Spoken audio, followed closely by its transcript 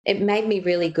it made me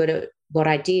really good at what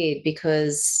I did,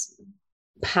 because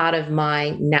part of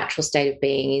my natural state of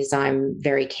being is I'm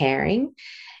very caring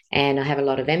and I have a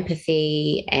lot of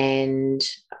empathy. And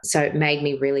so it made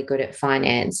me really good at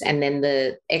finance. And then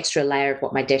the extra layer of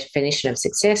what my definition of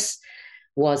success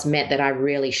was meant that I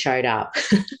really showed up.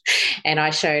 And I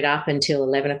showed up until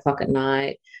 11 o'clock at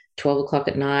night, 12 o'clock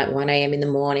at night, 1 a.m. in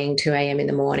the morning, 2 a.m. in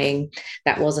the morning.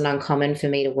 That wasn't uncommon for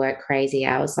me to work crazy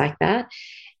hours like that.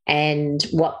 And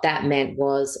what that meant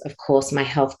was, of course, my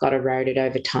health got eroded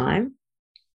over time.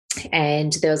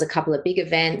 And there was a couple of big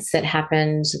events that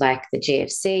happened, like the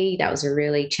GFC. That was a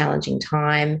really challenging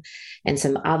time, and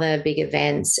some other big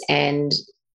events. And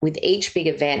with each big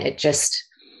event, it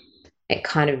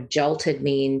kind of jolted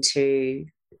me into,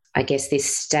 I guess,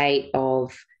 this state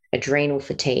of adrenal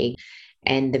fatigue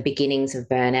and the beginnings of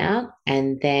burnout.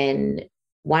 And then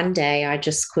one day I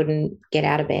just couldn't get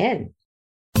out of bed.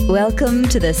 Welcome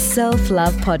to the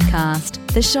Self-Love Podcast,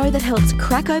 the show that helps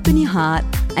crack open your heart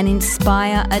and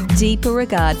inspire a deeper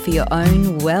regard for your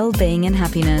own well-being and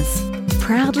happiness.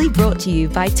 Proudly brought to you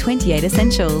by 28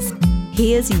 Essentials.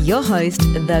 Here's your host,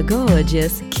 the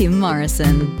gorgeous Kim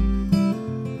Morrison.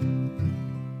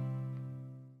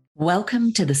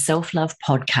 Welcome to the Self-Love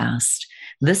Podcast.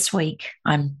 This week,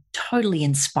 I'm totally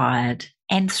inspired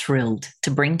and thrilled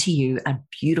to bring to you a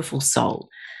beautiful soul,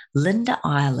 Linda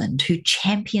Ireland, who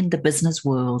championed the business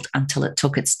world until it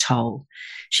took its toll.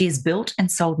 She has built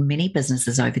and sold many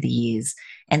businesses over the years,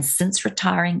 and since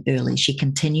retiring early, she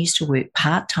continues to work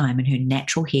part-time in her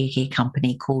natural hair care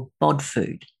company called Bod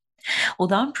Food.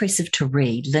 Although impressive to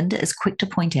read, Linda is quick to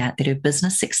point out that her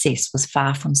business success was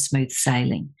far from smooth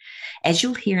sailing. As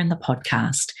you'll hear in the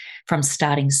podcast, from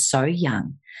starting so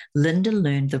young, Linda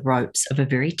learned the ropes of a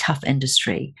very tough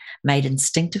industry, made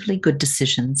instinctively good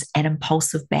decisions and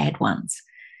impulsive bad ones.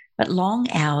 But long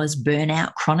hours,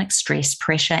 burnout, chronic stress,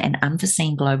 pressure, and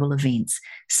unforeseen global events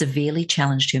severely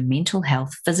challenged her mental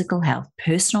health, physical health,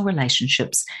 personal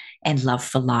relationships, and love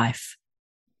for life.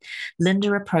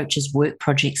 Linda approaches work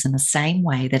projects in the same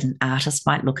way that an artist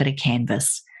might look at a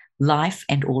canvas. Life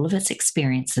and all of its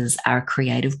experiences are a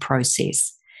creative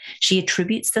process. She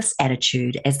attributes this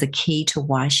attitude as the key to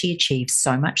why she achieves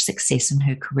so much success in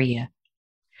her career.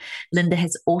 Linda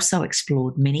has also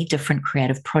explored many different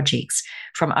creative projects,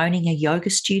 from owning a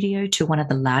yoga studio to one of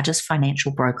the largest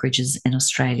financial brokerages in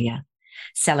Australia,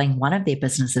 selling one of their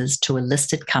businesses to a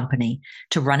listed company,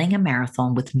 to running a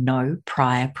marathon with no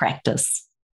prior practice.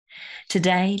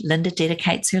 Today, Linda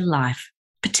dedicates her life,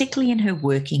 particularly in her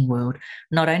working world,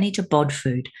 not only to Bod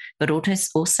Food, but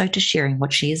also to sharing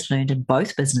what she has learned in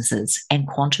both businesses and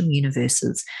quantum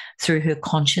universes through her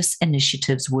Conscious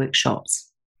Initiatives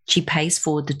workshops. She pays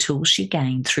forward the tools she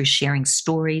gained through sharing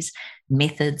stories,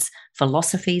 methods,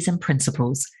 philosophies, and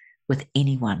principles with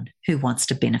anyone who wants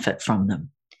to benefit from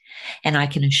them. And I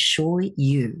can assure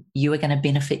you, you are going to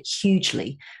benefit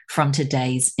hugely from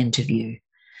today's interview.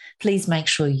 Please make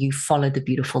sure you follow the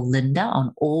beautiful Linda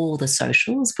on all the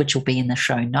socials, which will be in the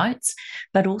show notes,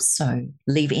 but also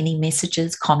leave any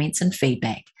messages, comments, and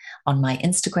feedback on my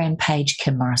Instagram page,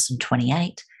 Kim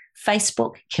Morrison28,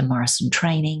 Facebook, Kim Morrison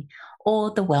Training,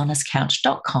 or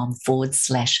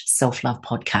thewellnesscouch.com/self-love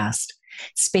podcast.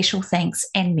 Special thanks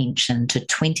and mention to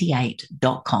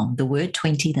 28.com, the word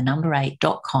 20, the number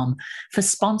 8.com, for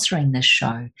sponsoring this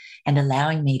show and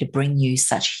allowing me to bring you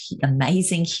such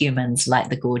amazing humans like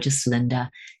the gorgeous Linda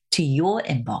to your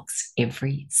inbox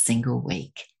every single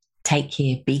week. Take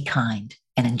care, be kind,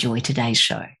 and enjoy today's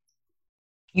show.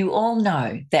 You all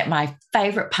know that my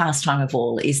favorite pastime of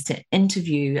all is to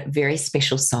interview very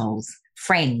special souls,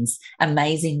 friends,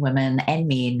 amazing women and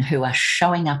men who are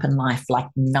showing up in life like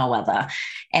no other.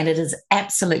 And it is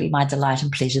absolutely my delight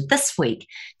and pleasure this week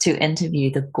to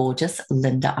interview the gorgeous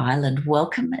Linda Ireland.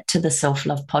 Welcome to the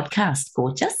Self-Love Podcast,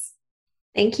 gorgeous.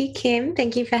 Thank you, Kim.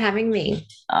 Thank you for having me.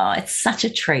 Oh, it's such a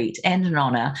treat and an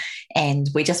honour. And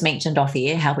we just mentioned off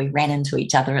air how we ran into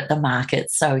each other at the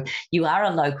market. So you are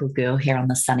a local girl here on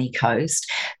the sunny coast.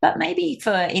 But maybe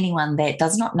for anyone that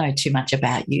does not know too much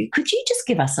about you, could you just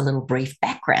give us a little brief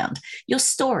background, your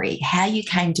story, how you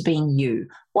came to being you,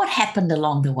 what happened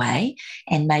along the way,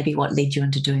 and maybe what led you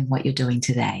into doing what you're doing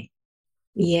today?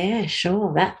 Yeah,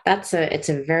 sure. It's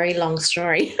a very long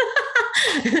story.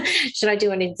 Should I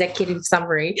do an executive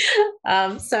summary?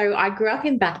 So I grew up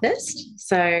in Bathurst,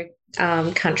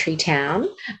 country town,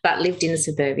 but lived in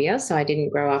suburbia. So I didn't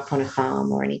grow up on a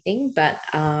farm or anything. But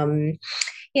I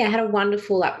had a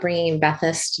wonderful upbringing in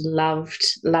Bathurst. Loved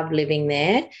living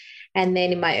there. And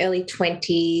then in my early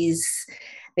 20s,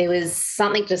 there was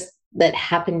something just that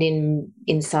happened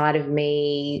inside of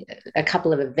me, a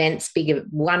couple of events,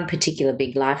 one particular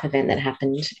big life event that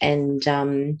happened, and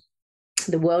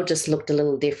the world just looked a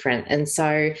little different. And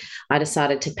so I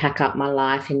decided to pack up my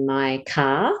life in my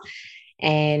car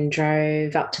and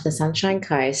drove up to the Sunshine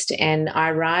Coast. And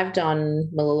I arrived on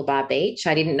Mooloolaba Beach.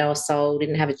 I didn't know a soul,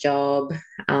 didn't have a job,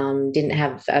 didn't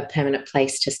have a permanent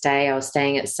place to stay. I was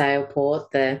staying at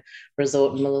Sailport, the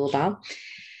resort in Mooloolaba.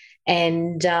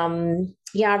 And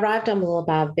I arrived on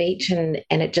Mooloolaba Beach and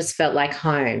it just felt like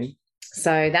home.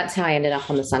 So that's how I ended up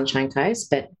on the Sunshine Coast,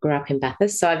 but grew up in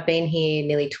Bathurst. So I've been here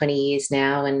nearly 20 years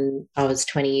now, and I was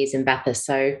 20 years in Bathurst.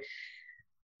 So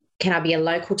can I be a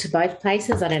local to both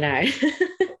places? I don't know.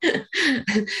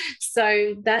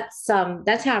 So that's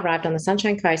how I arrived on the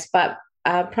Sunshine Coast. But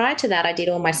prior to that, I did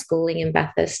all my schooling in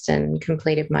Bathurst and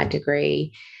completed my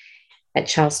degree at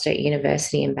Charles Sturt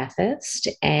University in Bathurst.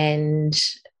 And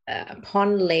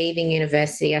upon leaving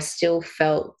university, I still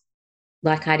felt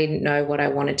like I didn't know what I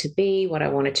wanted to be, what I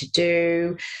wanted to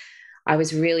do. I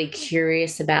was really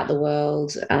curious about the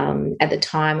world. At the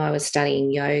time, I was studying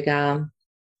yoga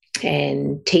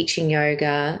and teaching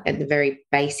yoga at the very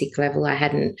basic level.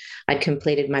 I'd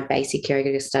completed my basic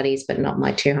yoga studies, but not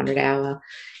my 200-hour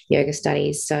yoga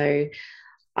studies. So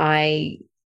I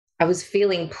was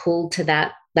feeling pulled to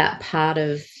that part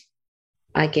of,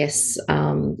 I guess,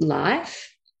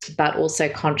 life, but also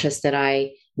conscious that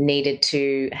I needed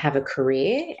to have a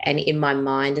career. And in my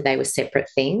mind, they were separate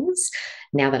things.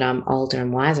 Now that I'm older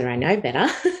and wiser, I know better.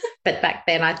 But back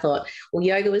then I thought, well,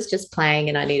 yoga was just playing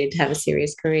and I needed to have a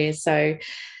serious career. So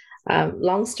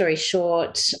long story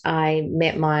short, I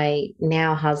met my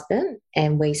now husband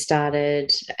and we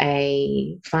started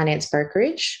a finance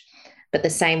brokerage. But the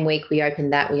same week we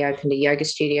opened a yoga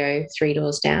studio 3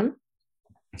 doors down.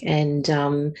 And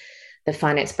the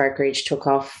finance brokerage took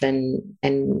off and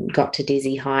got to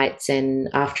dizzy heights. And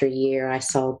after a year, I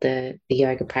sold the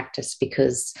yoga practice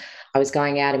because I was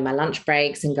going out in my lunch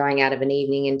breaks and going out of an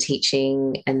evening and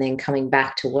teaching and then coming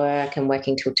back to work and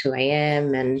working till 2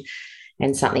 a.m.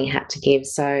 and something had to give.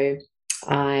 So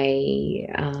we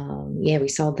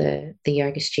sold the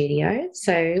yoga studio.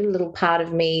 So a little part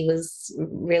of me was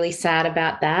really sad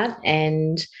about that.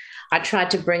 And I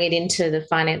tried to bring it into the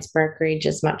finance brokerage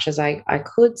as much as I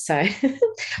could. So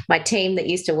my team that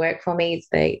used to work for me,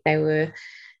 they were,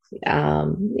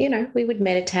 we would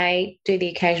meditate, do the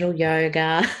occasional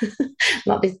yoga,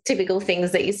 not the typical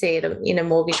things that you see in a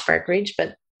mortgage brokerage,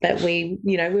 but we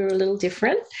were a little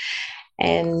different.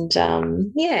 And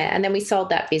and then we sold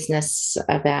that business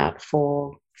about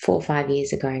 4 or 5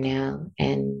 years ago now,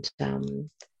 and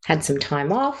had some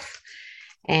time off.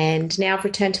 And now I've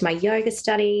returned to my yoga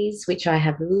studies, which I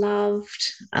have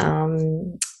loved.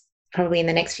 Probably in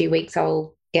the next few weeks,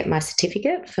 I'll get my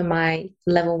certificate for my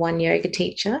level 1 yoga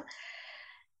teacher,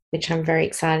 which I'm very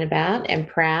excited about and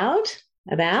proud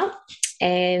about.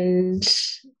 And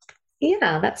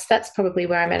that's probably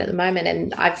where I'm at the moment.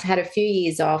 And I've had a few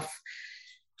years off.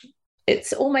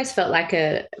 It's almost felt like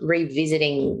a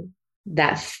revisiting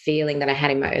that feeling that I had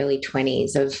in my early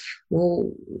 20s of,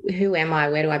 well, who am I?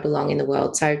 Where do I belong in the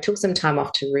world? So I took some time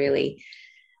off to really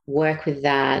work with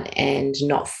that and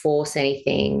not force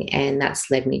anything. And that's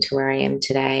led me to where I am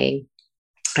today.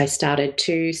 I started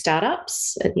 2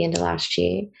 startups at the end of last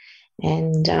year,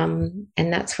 and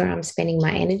that's where I'm spending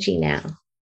my energy now.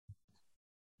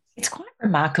 It's quite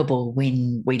remarkable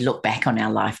when we look back on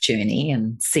our life journey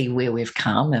and see where we've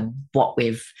come and what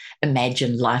we've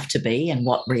imagined life to be and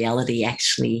what reality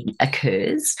actually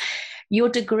occurs. Your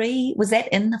degree, was that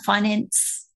in the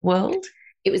finance world?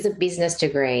 It was a business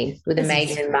degree with a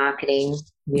major in marketing.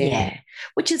 Yeah.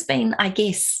 Which has been, I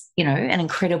guess, an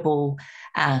incredible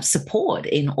support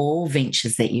in all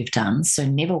ventures that you've done. So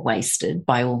never wasted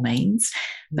by all means.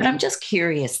 But I'm just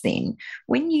curious then,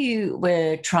 when you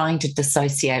were trying to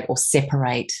dissociate or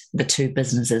separate the 2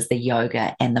 businesses, the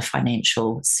yoga and the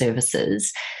financial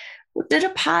services, did a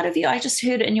part of you, I just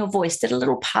heard it in your voice, did a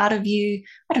little part of you,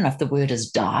 I don't know if the word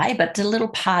is die, but did a little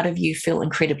part of you feel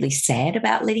incredibly sad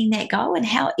about letting that go? And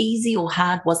how easy or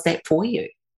hard was that for you?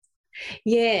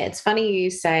 Yeah, it's funny you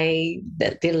say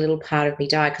that did a little part of me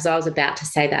die, because I was about to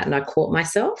say that and I caught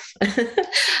myself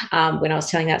when I was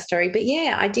telling that story. But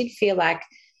yeah, I did feel like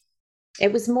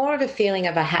it was more of a feeling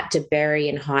of I had to bury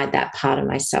and hide that part of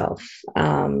myself.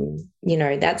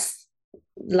 That's,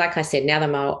 like I said, now that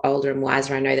I'm older and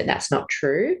wiser, I know that that's not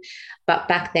true. But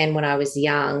back then when I was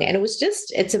young, and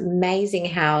it's amazing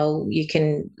how you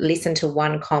can listen to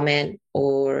one comment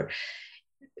or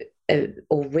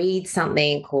read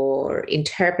something or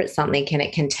interpret something, and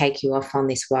it can take you off on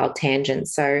this wild tangent.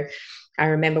 So I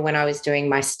remember when I was doing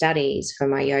my studies for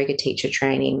my yoga teacher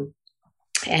training,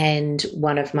 And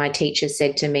one of my teachers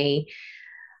said to me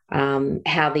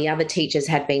how the other teachers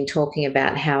had been talking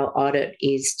about how odd it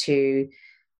is to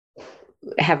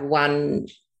have one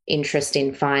interest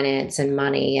in finance and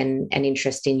money and an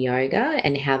interest in yoga,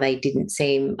 and how they didn't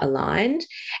seem aligned.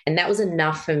 And that was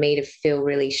enough for me to feel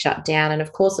really shut down. And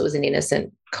of course, it was an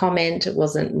innocent comment. It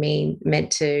wasn't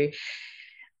meant to,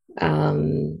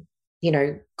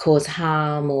 cause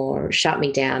harm or shut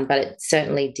me down, but it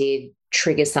certainly did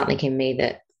trigger something in me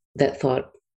that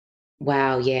thought,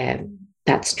 wow, yeah,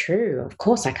 that's true. Of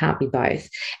course, I can't be both.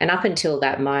 And up until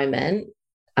that moment,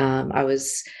 I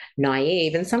was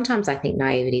naive. And sometimes I think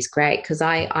naivety is great, because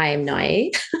I am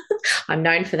naive. I'm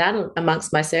known for that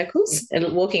amongst my circles,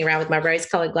 and walking around with my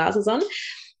rose-colored glasses on.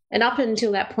 And up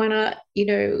until that point,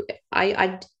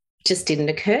 I just didn't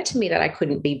occur to me that I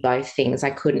couldn't be both things. I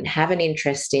couldn't have an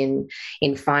interest in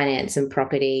finance and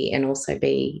property and also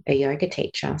be a yoga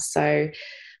teacher. So,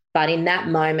 but in that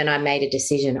moment, I made a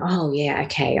decision. Oh, yeah,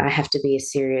 okay, I have to be a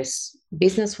serious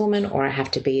businesswoman, or I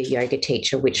have to be a yoga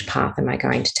teacher. Which path am I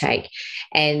going to take?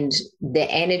 And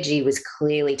the energy was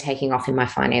clearly taking off in my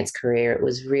finance career. It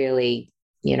was really,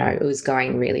 it was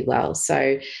going really well.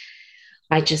 So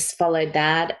I just followed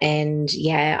that. And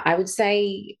yeah, I would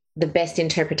say the best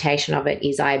interpretation of it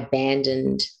is I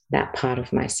abandoned that part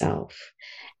of myself,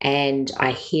 and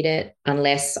I hid it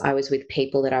unless I was with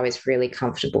people that I was really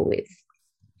comfortable with.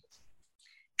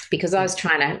 Because I was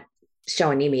trying to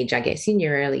show an image, I guess, in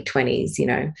your early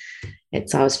 20s,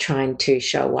 I was trying to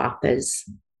show up as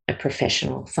a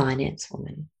professional finance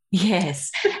woman.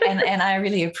 Yes, and I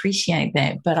really appreciate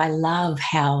that. But I love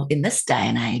how in this day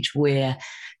and age we're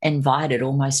invited,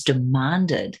 almost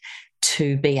demanded,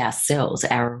 to be ourselves,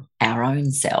 our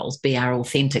own selves, be our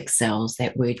authentic selves.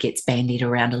 That word gets bandied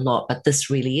around a lot, but this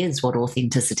really is what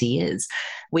authenticity is.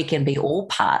 We can be all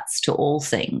parts to all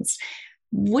things.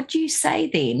 Would you say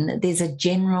then there's a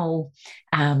general,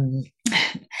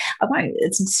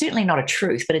 it's certainly not a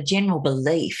truth, but a general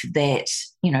belief that,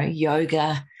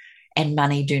 yoga and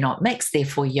money do not mix,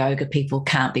 therefore yoga people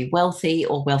can't be wealthy,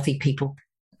 or wealthy people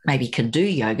maybe can do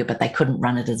yoga, but they couldn't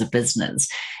run it as a business?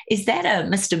 Is that a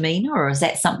misdemeanor, or is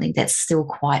that something that's still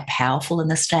quite powerful in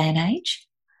this day and age?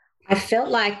 I felt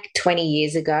like 20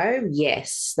 years ago,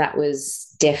 yes, that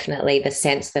was definitely the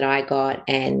sense that I got.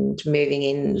 And moving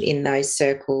in those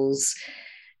circles,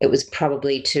 it was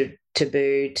probably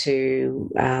taboo to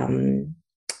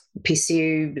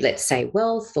pursue, let's say,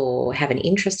 wealth or have an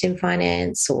interest in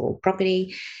finance or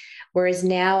property. Whereas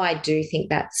now I do think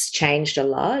that's changed a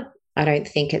lot. I don't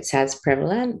think it's as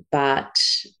prevalent, but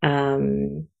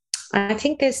I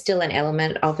think there's still an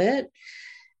element of it.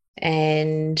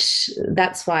 And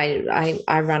that's why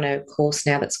I run a course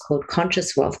now that's called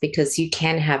Conscious Wealth, because you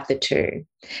can have the two.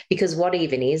 Because what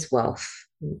even is wealth?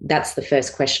 That's the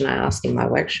first question I ask in my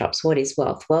workshops. What is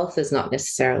wealth? Wealth is not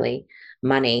necessarily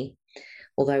money,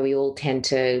 although we all tend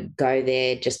to go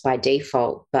there just by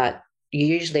default. But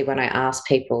usually when I ask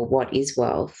people what is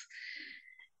wealth,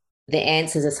 the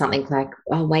answers are something like,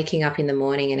 waking up in the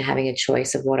morning and having a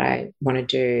choice of what I want to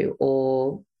do,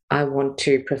 or I want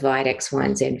to provide X, Y,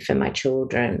 and Z for my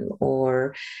children,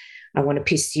 or I want to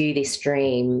pursue this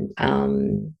dream.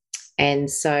 And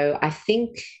so I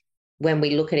think when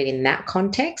we look at it in that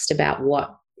context about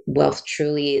what wealth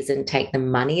truly is and take the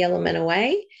money element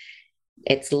away,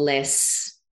 it's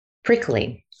less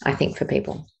prickly, I think, for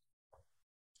people.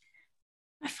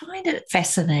 I find it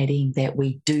fascinating that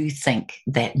we do think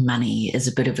that money is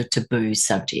a bit of a taboo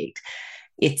subject.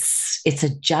 It's a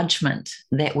judgment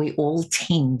that we all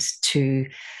tend to,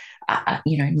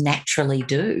 naturally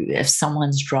do. If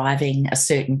someone's driving a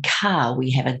certain car, we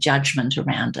have a judgment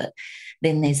around it.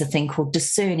 Then there's a thing called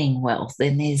discerning wealth.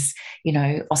 Then there's,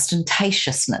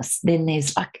 ostentatiousness. Then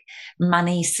there's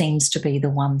money seems to be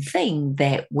the one thing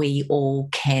that we all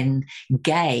can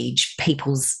gauge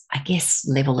people's, I guess,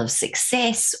 level of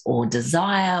success or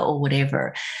desire or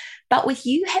whatever. But with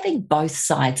you having both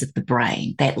sides of the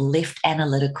brain, that left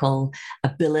analytical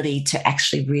ability to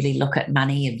actually really look at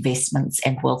money, investments,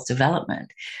 and wealth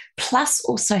development, plus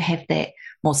also have that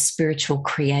more spiritual,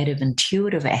 creative,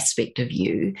 intuitive aspect of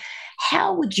you,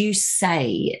 how would you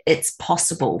say it's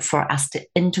possible for us to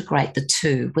integrate the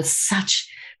two with such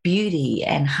beauty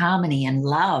and harmony and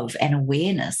love and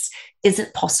awareness? Is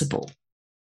it possible?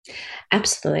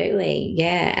 Absolutely,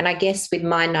 yeah. And I guess with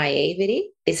my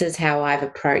naivety, this is how I've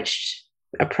approached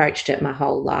it my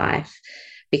whole life,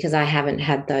 because I haven't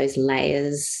had those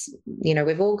layers.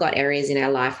 We've all got areas in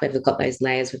our life where we've got those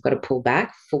layers we've got to pull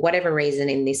back. For whatever reason,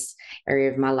 in this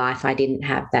area of my life, I didn't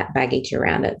have that baggage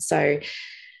around it. So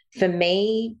for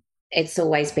me, it's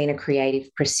always been a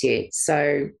creative pursuit.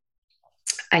 So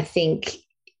I think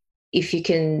if you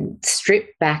can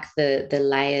strip back the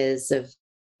layers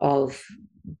of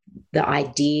the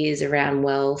ideas around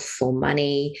wealth or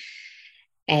money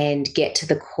and get to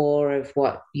the core of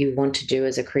what you want to do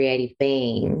as a creative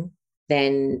being,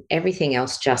 then everything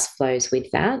else just flows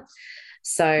with that.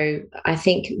 So I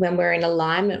think when we're in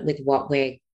alignment with what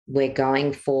we're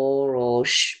going for,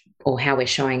 or how we're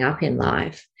showing up in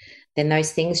life, then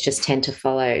those things just tend to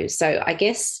follow. So I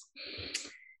guess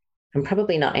I'm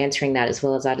probably not answering that as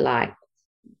well as I'd like.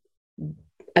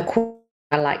 A question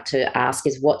I like to ask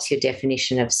is, what's your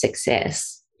definition of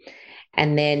success?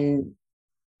 And then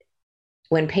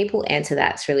when people answer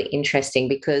that, it's really interesting,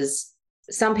 because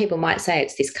some people might say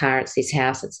it's this car, it's this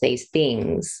house, it's these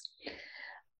things.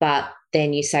 But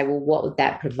then you say, well, what would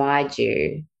that provide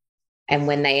you? And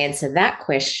when they answer that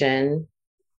question,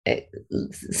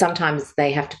 sometimes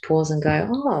they have to pause and go,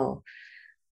 oh,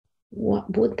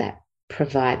 what would that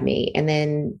provide me? And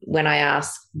then when I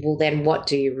ask, well, then what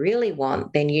do you really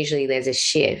want? Then usually there's a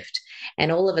shift.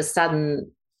 And all of a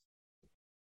sudden,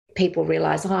 people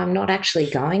realize, oh, I'm not actually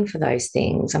going for those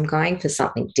things. I'm going for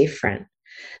something different.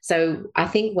 So I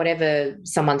think whatever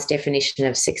someone's definition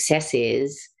of success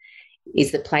is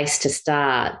the place to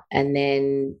start. And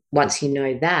then once you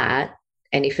know that,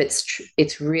 and if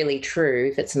it's really true,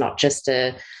 if it's not just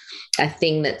a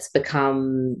thing that's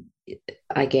become,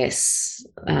 I guess,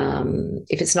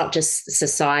 if it's not just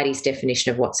society's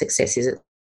definition of what success is, it's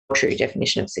a true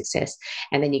definition of success,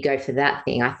 and then you go for that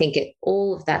thing, I think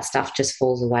all of that stuff just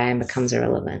falls away and becomes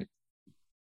irrelevant.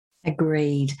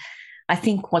 Agreed. I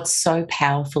think what's so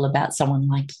powerful about someone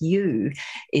like you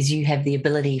is you have the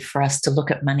ability for us to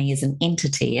look at money as an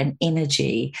entity, an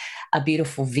energy, a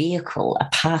beautiful vehicle, a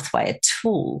pathway, a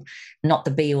tool, not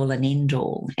the be all and end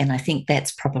all. And I think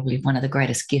that's probably one of the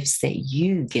greatest gifts that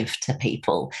you give to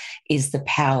people, is the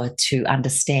power to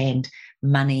understand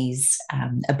money's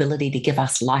ability to give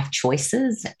us life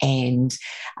choices and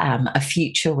a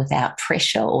future without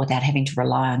pressure or without having to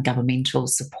rely on governmental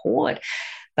support.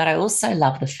 But I also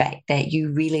love the fact that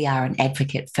you really are an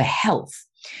advocate for health.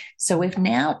 So we've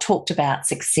now talked about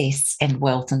success and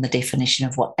wealth and the definition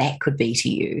of what that could be to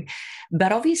you.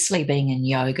 But obviously, being in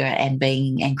yoga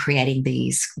and creating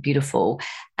these beautiful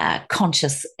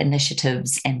conscious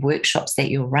initiatives and workshops that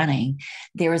you're running,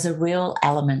 there is a real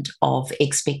element of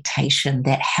expectation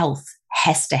that health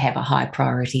has to have a high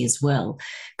priority as well.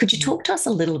 Could you talk to us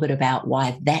a little bit about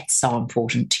why that's so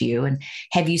important to you? And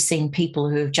have you seen people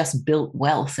who have just built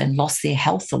wealth and lost their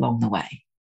health along the way?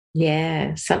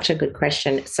 Yeah, such a good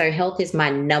question. So health is my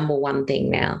number one thing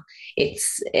now.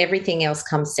 It's everything else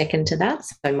comes second to that.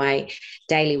 So my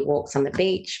daily walks on the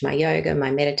beach, my yoga, my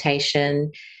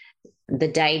meditation, the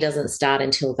day doesn't start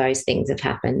until those things have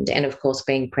happened. And of course,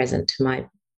 being present to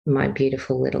my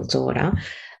beautiful little daughter.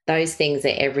 Those things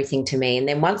are everything to me. And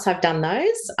then once I've done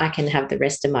those, I can have the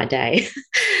rest of my day.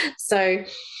 So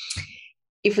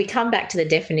if we come back to the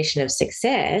definition of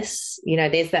success,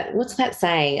 there's that, what's that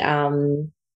saying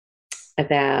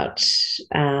about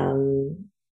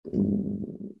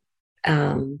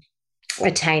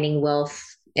attaining wealth,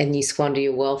 and you squander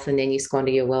your wealth, and then you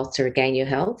squander your wealth to regain your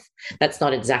health. That's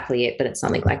not exactly it, but it's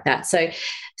something like that. So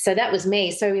that was me.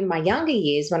 So in my younger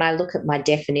years, when I look at my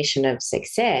definition of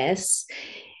success,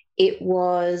 it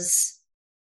was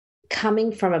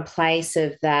coming from a place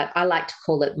of that, I like to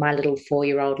call it my little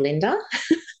 4-year-old Linda,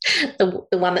 the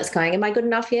one that's going, am I good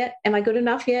enough yet? Am I good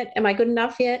enough yet? Am I good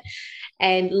enough yet?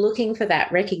 And looking for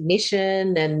that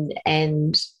recognition,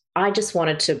 and I just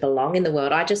wanted to belong in the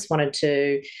world. I just wanted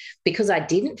to, because I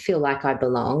didn't feel like I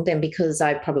belonged, and because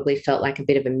I probably felt like a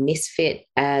bit of a misfit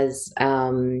as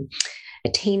a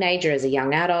teenager, as a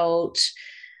young adult,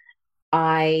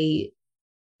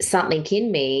 something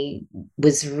in me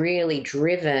was really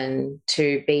driven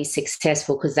to be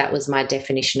successful, because that was my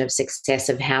definition of success,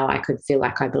 of how I could feel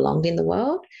like I belonged in the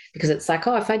world. Because it's like,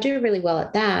 oh, if I do really well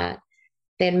at that,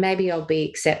 then maybe I'll be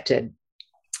accepted.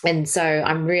 And so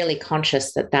I'm really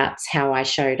conscious that that's how I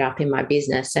showed up in my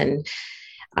business. And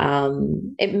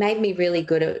it made me really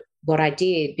good at what I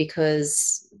did,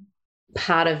 because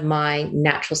part of my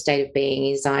natural state of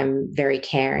being is I'm very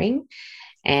caring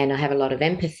and I have a lot of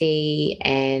empathy.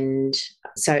 And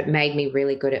so it made me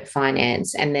really good at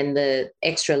finance. And then the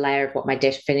extra layer of what my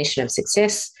definition of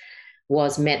success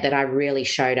was meant that I really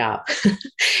showed up.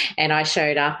 And I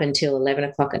showed up until 11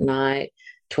 o'clock at night,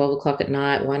 12 o'clock at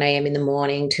night, 1 a.m. in the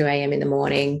morning, 2 a.m. in the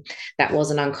morning. That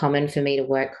wasn't uncommon for me to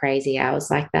work crazy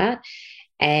hours like that.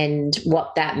 And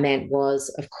what that meant was,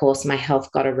 of course, my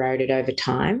health got eroded over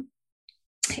time.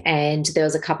 And there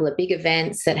was a couple of big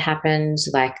events that happened,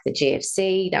 like the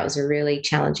GFC. That was a really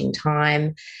challenging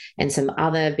time, and some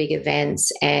other big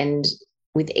events. And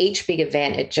with each big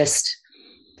event,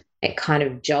 it kind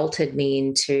of jolted me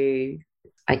into,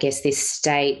 I guess, this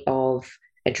state of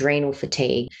adrenal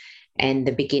fatigue and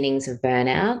the beginnings of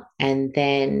burnout. And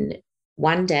then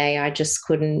one day I just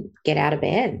couldn't get out of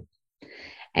bed.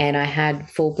 And I had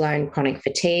full-blown chronic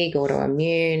fatigue,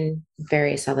 autoimmune,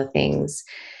 various other things.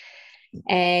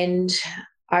 And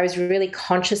I was really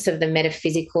conscious of the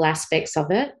metaphysical aspects of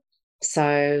it.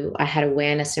 So I had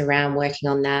awareness around working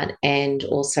on that and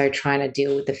also trying to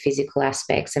deal with the physical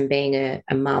aspects and being a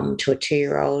mum to a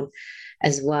 2-year-old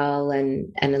as well,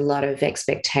 and a lot of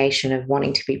expectation of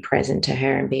wanting to be present to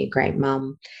her and be a great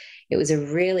mum. It was a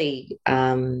really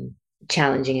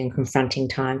challenging and confronting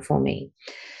time for me.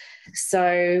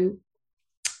 So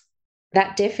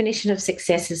that definition of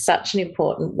success is such an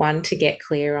important one to get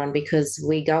clear on, because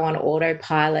we go on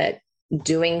autopilot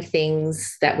doing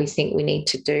things that we think we need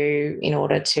to do in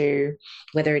order to,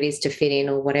 whether it is to fit in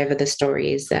or whatever the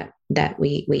story is that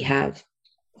we have,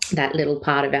 that little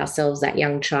part of ourselves, that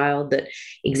young child that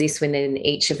exists within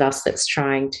each of us that's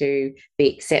trying to be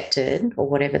accepted, or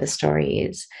whatever the story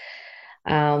is.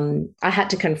 I had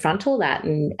to confront all that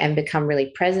and become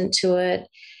really present to it.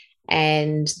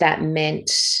 And that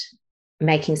meant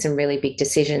making some really big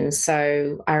decisions.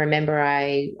 So I remember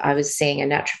I was seeing a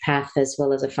naturopath as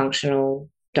well as a functional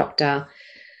doctor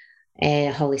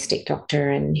and a holistic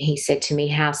doctor. And he said to me,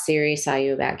 "How serious are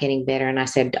you about getting better?" And I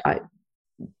said,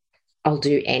 I'll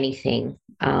do anything.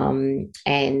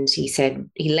 And he said,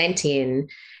 he leant in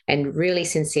and really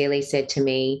sincerely said to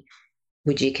me,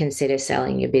 "Would you consider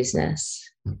selling your business?"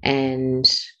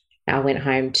 And I went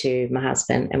home to my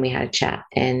husband and we had a chat,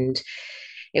 and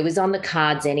it was on the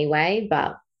cards anyway,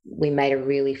 but we made a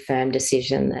really firm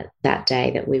decision that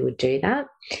day that we would do that.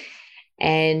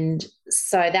 And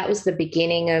so that was the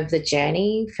beginning of the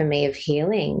journey for me of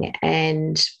healing.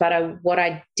 But what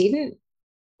I didn't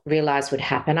realize would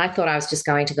happen, I thought I was just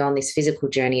going to go on this physical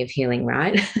journey of healing,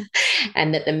 right?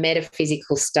 And that the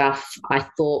metaphysical stuff I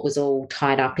thought was all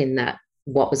tied up in that,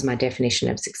 what was my definition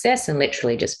of success, and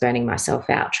literally just burning myself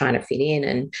out, trying to fit in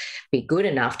and be good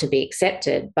enough to be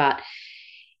accepted. But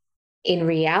in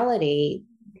reality,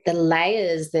 the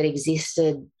layers that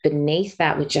existed beneath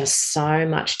that were just so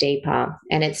much deeper.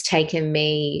 And it's taken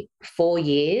me 4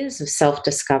 years of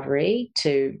self-discovery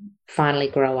to finally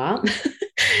grow up.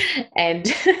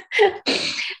 And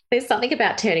there's something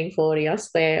about turning 40, I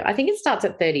swear. I think it starts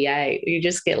at 38. You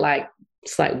just get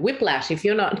it's like whiplash. If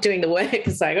you're not doing the work,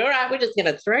 it's like, all right, we're just going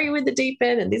to throw you in the deep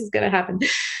end and this is going to happen.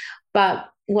 But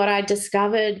what I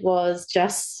discovered was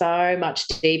just so much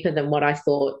deeper than what I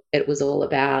thought it was all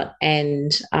about.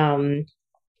 And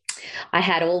I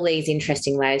had all these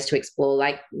interesting layers to explore.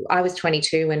 Like, I was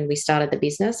 22 when we started the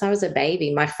business. I was a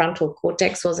baby. My frontal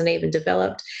cortex wasn't even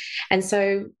developed. And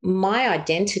so my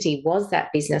identity was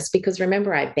that business, because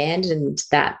remember, I abandoned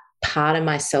that part of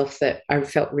myself that I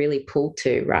felt really pulled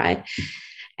to, right?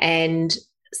 And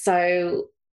so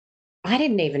I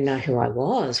didn't even know who I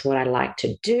was, what I liked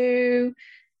to do,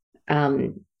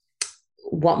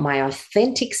 what my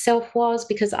authentic self was,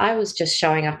 because I was just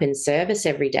showing up in service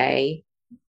every day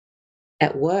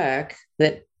at work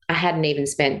that I hadn't even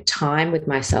spent time with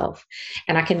myself.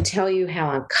 And I can tell you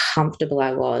how uncomfortable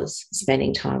I was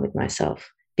spending time with myself,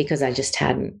 because I just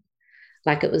hadn't.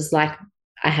 Like, it was like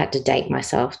I had to date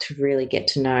myself to really get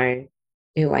to know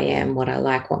who I am, what I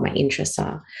like, what my interests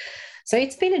are. So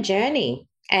it's been a journey,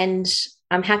 and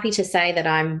I'm happy to say that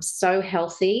I'm so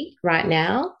healthy right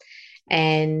now.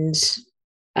 And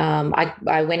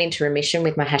I went into remission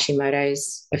with my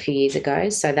Hashimoto's a few years ago,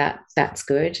 so that's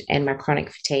good. And my chronic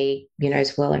fatigue,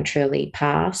 is well and truly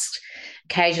past.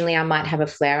 Occasionally I might have a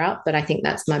flare up, but I think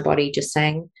that's my body just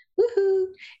saying, woohoo,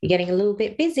 you're getting a little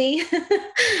bit busy.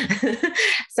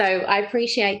 So I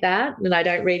appreciate that, and I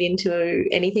don't read into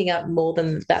anything up more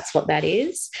than that's what that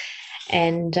is.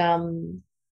 And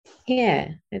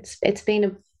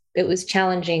it was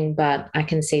challenging, but I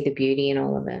can see the beauty in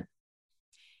all of it.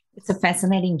 It's a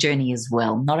fascinating journey as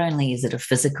well. Not only is it a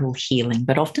physical healing,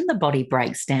 but often the body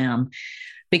breaks down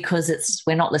because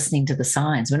we're not listening to the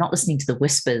signs, we're not listening to the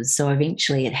whispers. So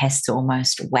eventually it has to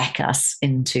almost whack us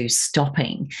into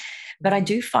stopping. But I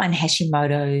do find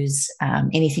Hashimoto's,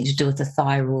 anything to do with the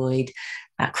thyroid,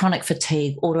 chronic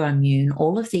fatigue, autoimmune,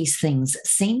 all of these things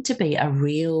seem to be a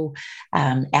real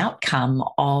outcome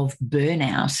of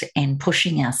burnout and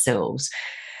pushing ourselves.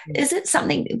 Is it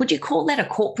something, would you call that a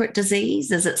corporate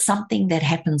disease? Is it something that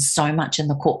happens so much in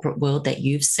the corporate world that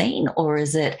you've seen? Or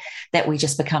is it that we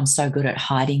just become so good at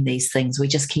hiding these things, we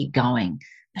just keep going?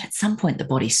 But at some point the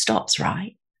body stops,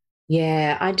 right?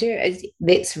 Yeah, I do.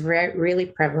 It's really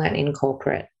prevalent in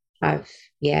corporate.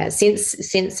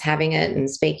 Since having it and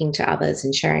speaking to others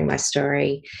and sharing my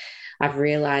story, I've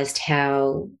realized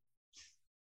how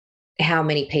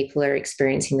many people are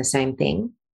experiencing the same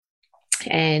thing.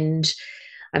 And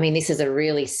I mean, this is a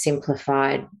really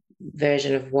simplified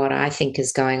version of what I think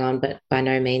is going on, but by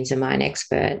no means am I an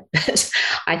expert. But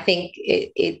I think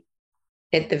it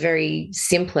at the very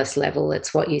simplest level,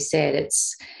 it's what you said.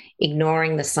 It's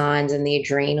ignoring the signs, and the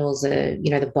adrenals are,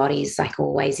 the body's like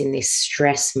always in this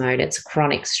stress mode. It's a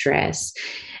chronic stress.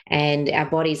 And our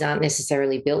bodies aren't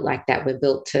necessarily built like that. We're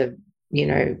built to,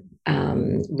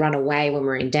 run away when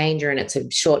we're in danger, and it's a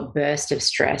short burst of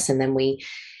stress. And then we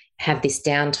have this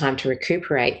downtime to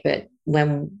recuperate. But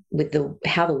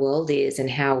how the world is and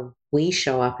how we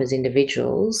show up as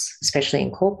individuals, especially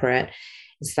in corporate,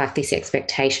 it's like this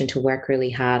expectation to work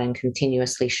really hard and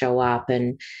continuously show up,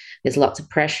 and there's lots of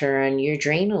pressure, and your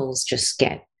adrenals just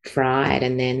get fried,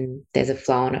 and then there's a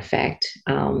flow-on effect.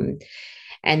 And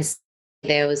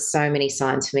there was so many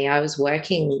signs for me. I was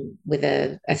working with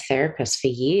a therapist for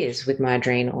years with my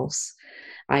adrenals.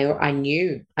 I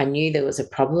knew there was a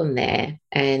problem there,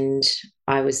 and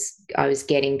I was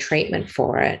getting treatment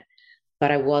for it, but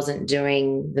I wasn't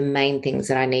doing the main things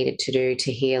that I needed to do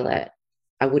to heal it.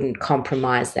 I wouldn't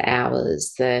compromise the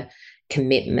hours, the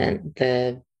commitment,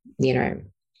 doing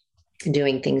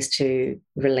things to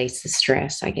release the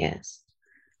stress, I guess.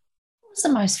 What's the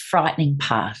most frightening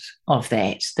part of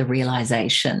that, the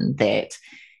realization that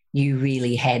you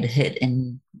really had hit,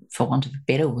 in, for want of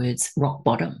better words, rock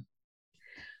bottom?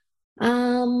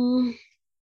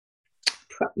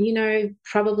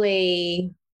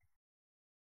 Probably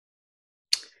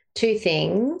two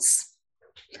things.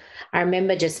 I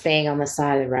remember just being on the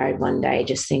side of the road one day,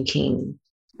 just thinking,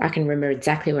 I can remember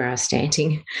exactly where I was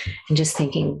standing and just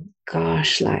thinking,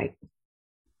 gosh, like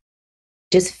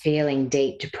just feeling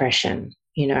deep depression,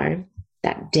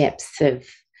 that depth of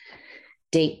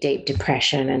deep, deep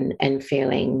depression, and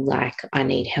feeling like I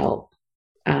need help.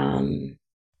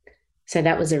 So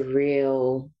that was a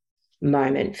real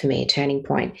moment for me, a turning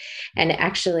point. And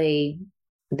actually,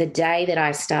 the day that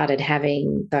I started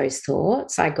having those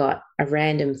thoughts, I got a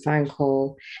random phone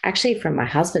call, actually from my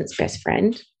husband's best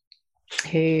friend,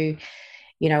 who,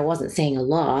 wasn't seeing a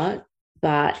lot,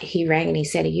 but he rang and he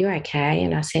said, "Are you okay?"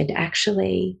 And I said,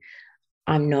 "Actually,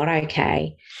 I'm not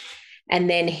okay." And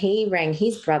then he rang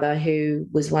his brother, who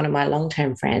was one of my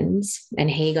long-term friends, and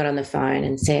he got on the phone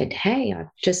and said, "Hey, I've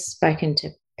just spoken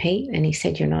to Pete, and he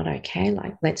said you're not okay.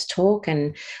 Like, let's talk."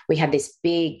 And we had this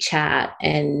big chat,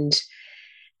 and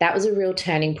that was a real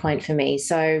turning point for me.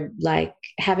 So, like,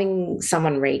 having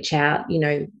someone reach out,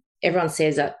 everyone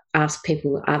says, ask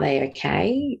people, are they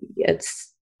okay?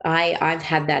 I've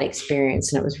had that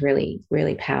experience, and it was really,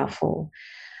 really powerful,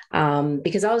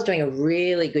 because I was doing a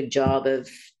really good job of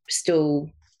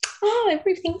still,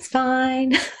 everything's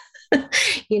fine.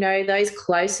 Those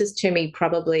closest to me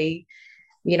probably,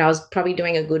 I was probably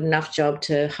doing a good enough job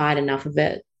to hide enough of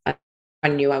it. I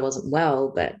knew I wasn't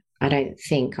well, but I don't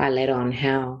think I let on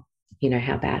how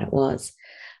bad it was.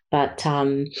 But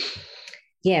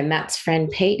Matt's friend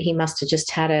Pete, he must have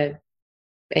just had an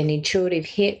intuitive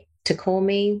hit to call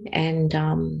me, and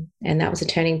that was a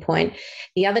turning point.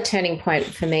 The other turning point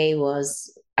for me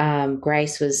was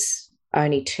Grace was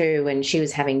only 2, and she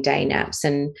was having day naps,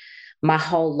 and my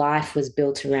whole life was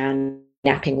built around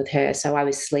napping with her. So I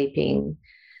was sleeping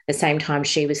the same time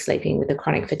she was sleeping with the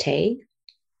chronic fatigue.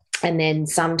 And then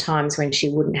sometimes when she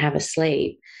wouldn't have a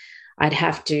sleep, I'd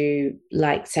have to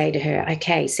say to her,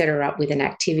 okay, set her up with an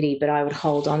activity, but I would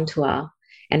hold on to her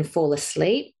and fall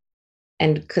asleep,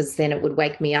 and because then it would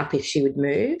wake me up if she would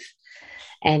move.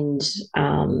 And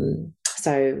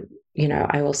so,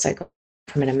 I also got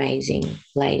from an amazing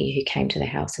lady who came to the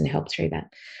house and helped through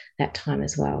that time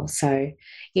as well. So,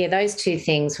 those two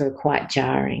things were quite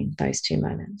jarring, those two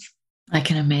moments. I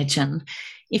can imagine.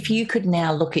 If you could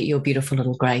now look at your beautiful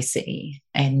little Gracie,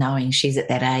 and knowing she's at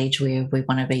that age where we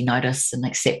want to be noticed and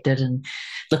accepted, and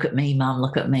look at me, Mum,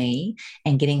 look at me,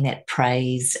 and getting that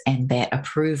praise and that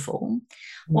approval,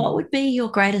 what would be your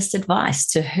greatest advice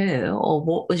to her, or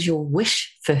what was your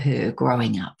wish for her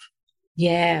growing up?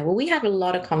 Yeah, well, we had a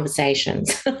lot of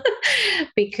conversations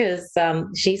because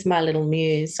she's my little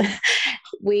muse.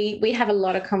 We have a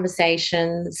lot of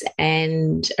conversations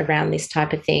and around this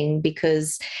type of thing,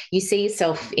 because you see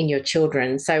yourself in your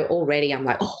children. So already I'm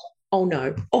like, oh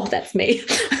no, that's me.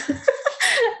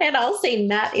 And I'll see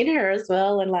Matt in her as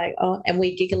well, and and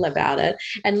we giggle about it.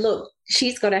 And look,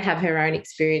 she's got to have her own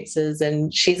experiences,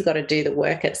 and she's got to do the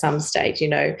work at some stage,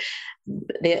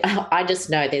 I just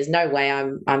know there's no way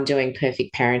I'm doing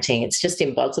perfect parenting. It's just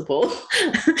impossible.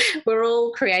 We're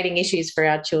all creating issues for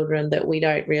our children that we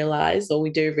don't realize, or we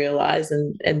do realize,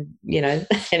 and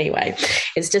anyway,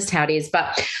 it's just how it is.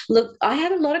 But look, I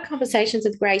had a lot of conversations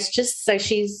with Grace, just so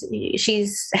she's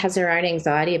has her own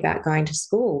anxiety about going to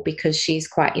school because she's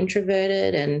quite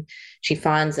introverted and she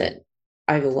finds it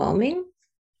overwhelming,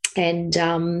 and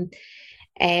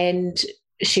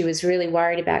she was really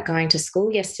worried about going to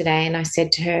school yesterday. And I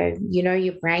said to her,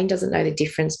 your brain doesn't know the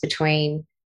difference between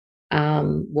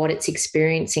what it's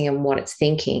experiencing and what it's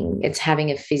thinking. It's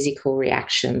having a physical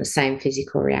reaction, the same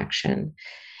physical reaction.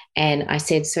 And I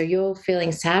said, so you're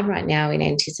feeling sad right now in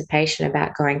anticipation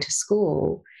about going to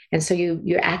school. And so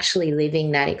you're actually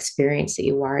living that experience that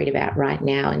you're worried about right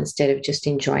now instead of just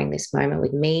enjoying this moment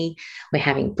with me. We're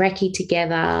having brekkie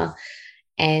together.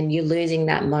 And you're losing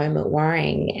that moment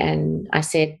worrying. And I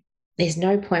said, there's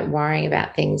no point worrying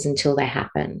about things until they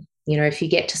happen. If you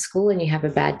get to school and you have a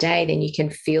bad day, then you can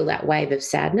feel that wave of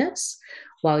sadness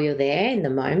while you're there in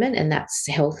the moment. And that's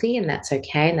healthy and that's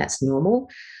okay and that's normal.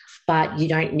 But you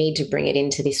don't need to bring it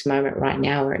into this moment right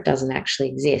now where it doesn't actually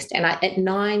exist. And at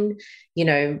 9,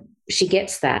 she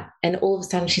gets that. And all of a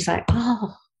sudden she's like,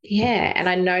 oh, yeah. And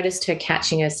I noticed her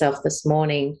catching herself this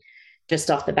morning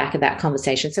just off the back of that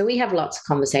conversation. So we have lots of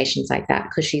conversations like that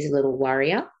because she's a little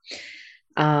worrier.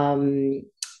 And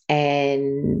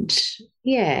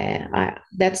yeah,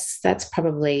 that's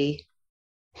probably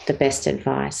the best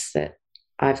advice that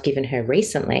I've given her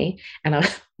recently. And I'm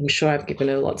sure I've given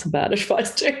her lots of bad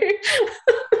advice too.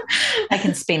 They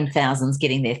can spend thousands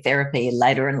getting their therapy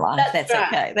later in life. That's right.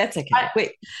 Okay. That's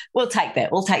okay. We'll take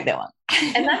that. We'll take that one.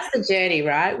 And that's the journey,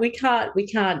 right? We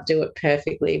can't do it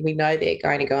perfectly. We know they're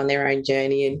going to go on their own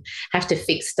journey and have to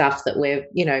fix stuff that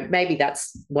maybe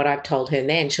that's what I've told her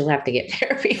then. She'll have to get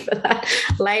therapy for that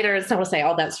later. And someone will say,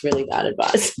 oh, that's really bad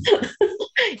advice.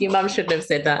 Your mum shouldn't have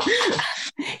said that.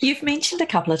 You've mentioned a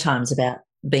couple of times about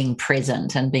being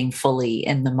present and being fully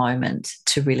in the moment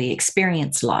to really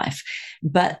experience life.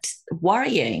 But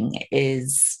worrying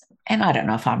is, and I don't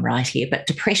know if I'm right here, but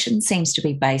depression seems to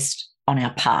be based on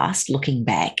our past, looking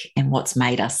back and what's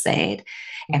made us sad.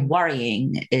 And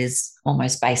worrying is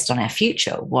almost based on our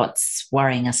future, what's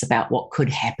worrying us about what could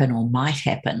happen or might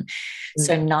happen. Mm-hmm.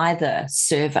 So neither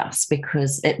serve us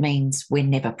because it means we're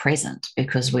never present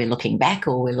because we're looking back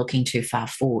or we're looking too far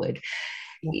forward.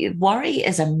 Worry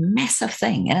is a massive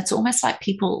thing, and it's almost like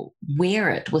people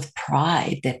wear it with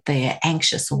pride that they're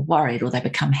anxious or worried, or they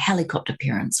become helicopter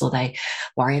parents, or they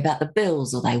worry about the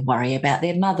bills, or they worry about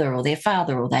their mother or their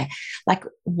father, or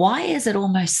why is it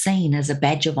almost seen as a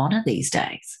badge of honor these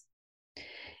days?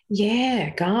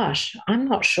 Yeah, gosh, I'm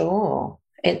not sure.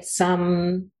 It's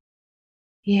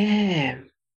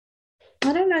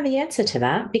I don't know the answer to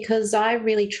that because I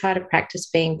really try to practice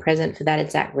being present for that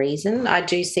exact reason. I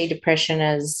do see depression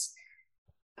as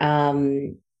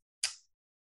worrying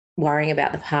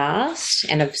about the past,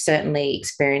 and I've certainly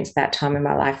experienced that time in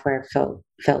my life where I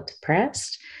felt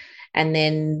depressed. And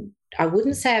then I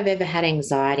wouldn't say I've ever had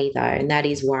anxiety though, and that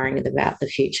is worrying about the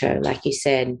future, like you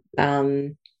said.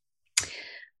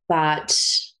 But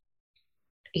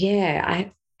yeah,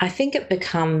 I think it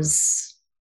becomes,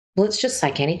 well, it's just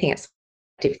like anything. It's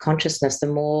consciousness. The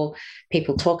more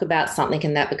people talk about something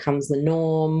and that becomes the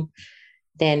norm,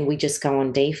 then we just go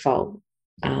on default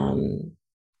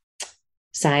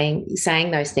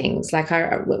saying those things. Like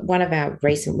one of our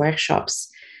recent workshops,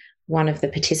 one of the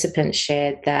participants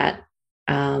shared that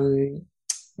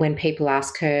when people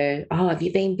ask her, oh, have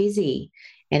you been busy?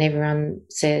 And everyone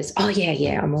says, oh,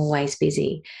 yeah, I'm always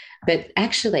busy. But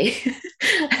actually,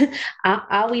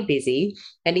 are we busy?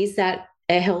 And is that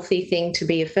a healthy thing to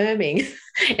be affirming?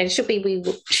 And should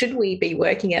we be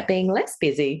working at being less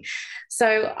busy?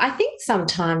 So I think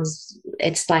sometimes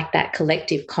it's like that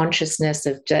collective consciousness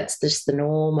of that's just the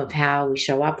norm of how we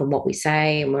show up and what we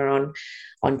say, and we're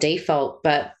on default.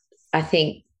 But I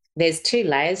think there's 2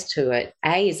 layers to it.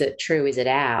 A, is it true? Is it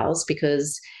ours?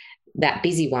 Because that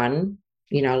busy one,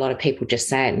 a lot of people just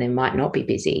say it and they might not be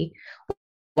busy.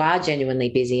 Are genuinely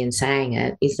busy and saying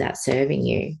it, is that serving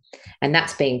you? And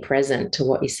that's being present to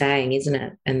what you're saying, isn't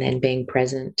it? And then being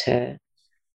present to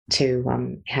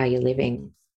how you're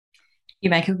living.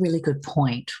 You make a really good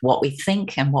point. What we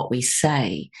think and what we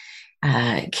say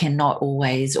cannot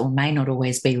always or may not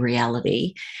always be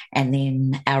reality. And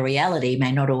then our reality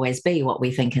may not always be what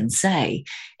we think and say.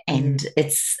 And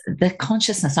it's the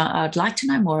consciousness. I'd like to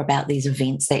know more about these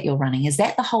events that you're running. Is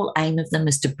that the whole aim of them,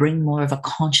 is to bring more of a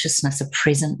consciousness, a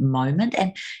present moment?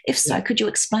 And if so, could you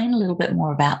explain a little bit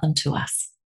more about them to us?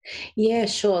 Yeah,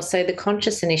 sure. So the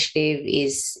conscious initiative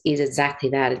is exactly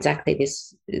that, exactly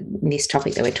this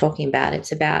topic that we're talking about.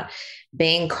 It's about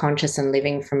being conscious and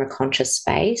living from a conscious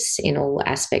space in all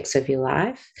aspects of your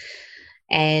life.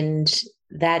 And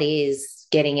that is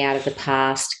getting out of the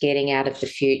past, getting out of the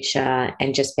future,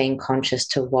 and just being conscious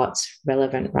to what's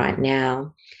relevant right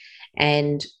now.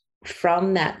 And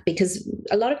from that, because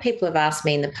a lot of people have asked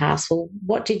me in the past, well,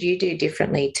 what did you do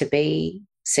differently to be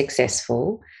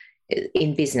successful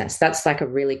in business? That's like a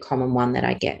really common one that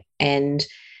I get. And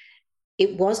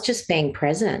it was just being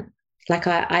present. Like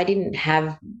I didn't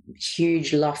have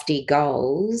huge, lofty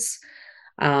goals,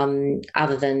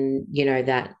 other than,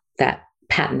 that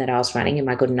pattern that I was running. Am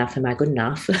I good enough? Am I good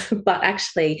enough? But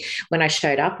actually, when I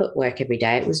showed up at work every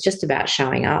day, it was just about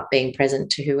showing up, being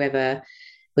present to whoever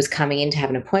was coming in to have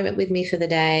an appointment with me for the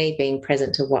day, being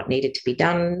present to what needed to be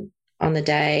done on the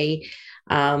day.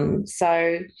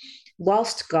 So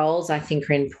whilst goals, I think,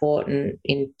 are important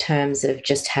in terms of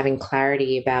just having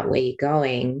clarity about where you're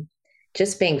going,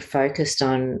 just being focused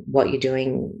on what you're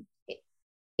doing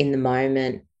in the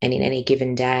moment and in any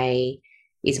given day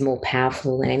is more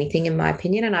powerful than anything, in my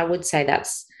opinion. And I would say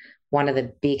that's one of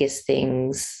the biggest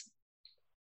things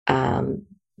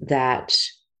that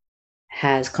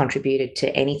has contributed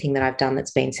to anything that I've done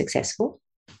that's been successful.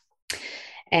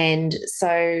 And so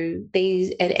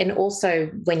and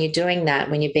also when you're doing that,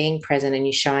 when you're being present and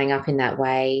you're showing up in that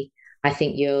way, I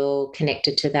think you're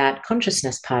connected to that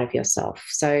consciousness part of yourself.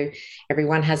 So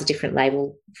everyone has a different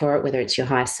label for it, whether it's your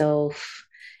higher self,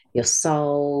 your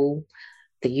soul,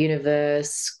 the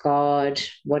universe, God,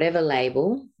 whatever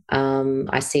label.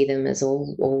 I see them as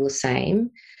all the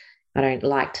same. I don't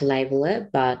like to label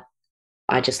it, but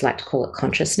I just like to call it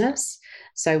consciousness.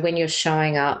 So when you're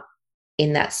showing up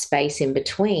in that space in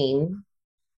between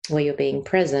where you're being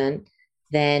present,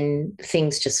 then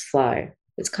things just flow.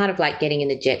 It's kind of like getting in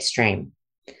the jet stream,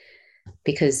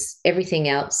 because everything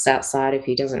else outside of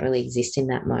you doesn't really exist in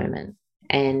that moment.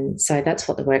 And so that's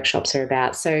what the workshops are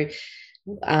about. So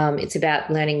it's about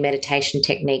learning meditation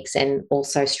techniques and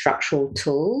also structural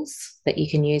tools that you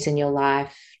can use in your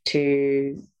life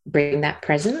to bring that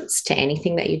presence to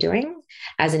anything that you're doing.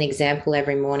 As an example,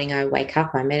 every morning I wake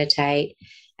up, I meditate,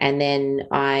 and then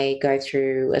I go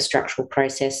through a structural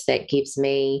process that gives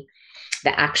me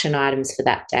the action items for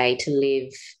that day to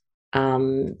live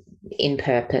in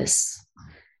purpose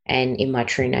and in my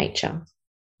true nature.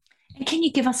 And can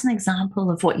you give us an example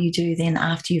of what you do then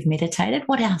after you've meditated?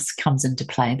 What else comes into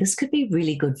play? This could be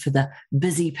really good for the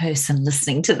busy person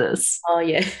listening to this. Oh,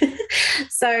 yeah.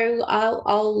 So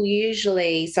I'll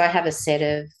usually, so I have a set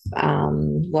of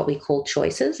what we call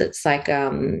choices. It's like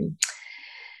a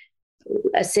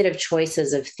set of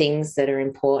choices of things that are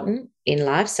important in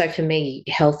life. So for me,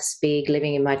 health's big,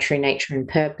 living in my true nature and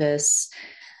purpose,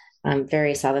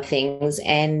 various other things.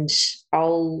 And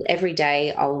every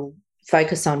day I'll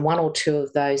focus on one or two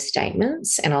of those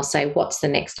statements, and I'll say, what's the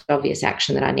next obvious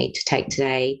action that I need to take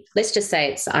today? Let's just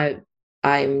say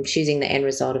I'm choosing the end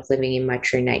result of living in my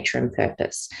true nature and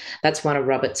purpose. That's one of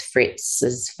Robert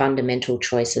Fritz's fundamental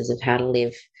choices of how to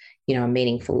live, a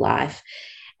meaningful life.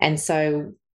 And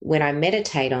so when I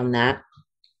meditate on that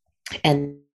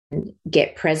and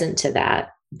get present to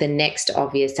that, the next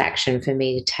obvious action for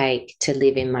me to take to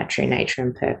live in my true nature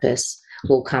and purpose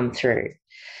will come through.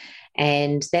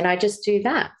 And then I just do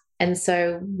that. And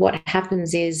so what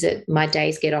happens is that my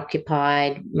days get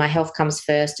occupied, my health comes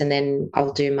first, and then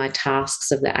I'll do my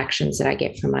tasks of the actions that I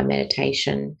get from my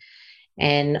meditation.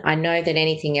 And I know that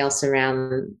anything else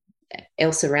around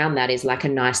that is like a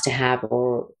nice to have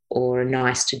or a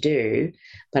nice to do,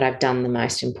 but I've done the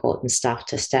most important stuff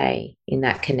to stay in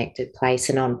that connected place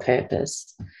and on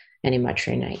purpose and in my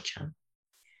true nature.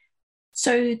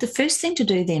 So the first thing to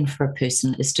do then for a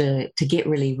person is to get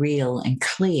really real and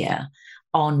clear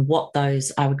on what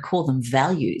those, I would call them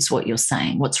values, what you're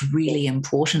saying, what's really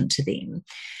important to them.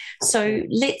 So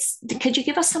could you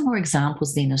give us some more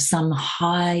examples then of some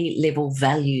high level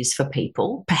values for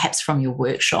people, perhaps from your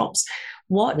workshops?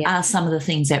 What are some of the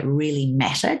things that really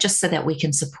matter, just so that we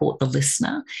can support the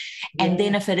listener? And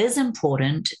then if it is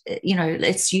important,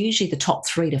 it's usually the top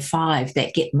 3 to 5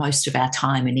 that get most of our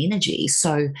time and energy.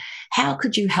 So how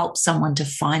could you help someone to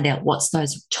find out what's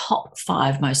those top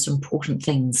 5 most important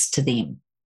things to them?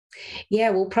 Yeah,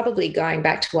 well, probably going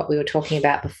back to what we were talking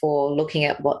about before, looking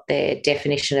at what their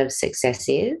definition of success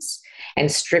is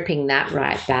and stripping that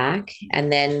right back,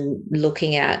 and then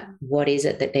looking at what is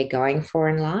it that they're going for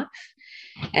in life.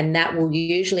 And that will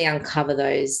usually uncover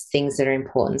those things that are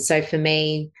important. So for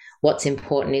me, what's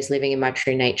important is living in my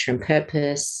true nature and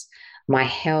purpose, my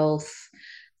health,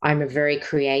 I'm a very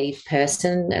creative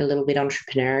person, a little bit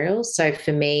entrepreneurial. So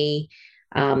for me,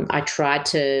 I tried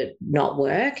to not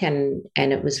work, and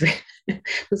it was it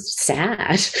was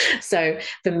sad. So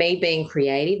for me, being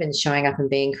creative and showing up and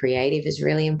being creative is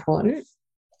really important.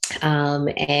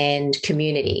 And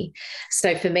community.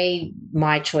 So for me,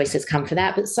 my choice has come for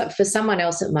that. But for someone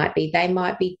else, it might be they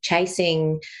might be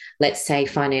chasing, let's say,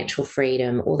 financial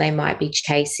freedom, or they might be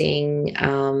chasing.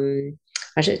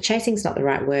 Chasing is not the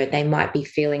right word. They might be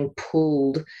feeling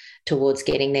pulled towards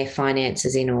getting their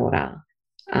finances in order.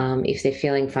 If they're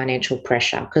feeling financial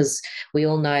pressure, because we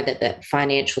all know that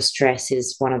financial stress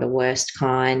is one of the worst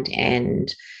kind,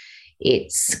 and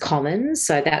it's common.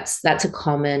 So that's a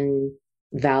common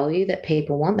value that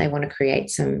people want. They want to create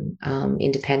some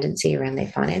independency around their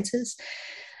finances.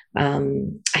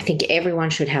 I think everyone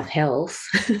should have health.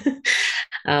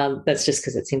 That's just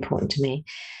because it's important to me.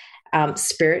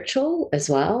 Spiritual as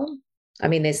well. I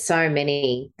mean, there's so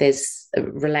many. There's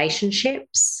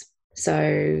relationships.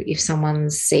 So if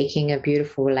someone's seeking a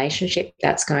beautiful relationship,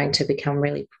 that's going to become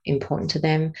really important to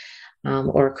them.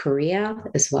 Or a career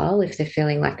as well, if they're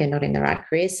feeling like they're not in the right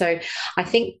career. So I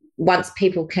think once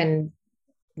people can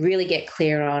really get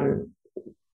clear on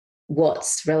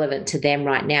what's relevant to them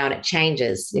right now, and it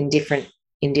changes in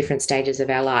different stages of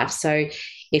our life. So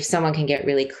if someone can get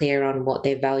really clear on what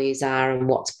their values are and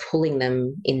what's pulling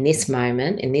them in this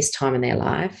moment, in this time in their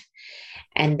life,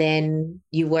 and then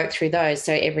you work through those.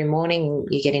 So every morning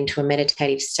you get into a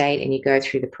meditative state and you go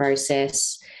through the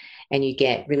process and you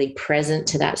get really present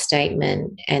to that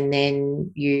statement, and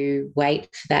then you wait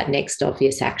for that next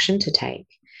obvious action to take.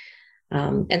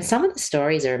 And some of the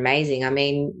stories are amazing. I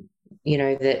mean, you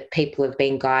know, that people have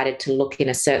been guided to look in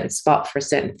a certain spot for a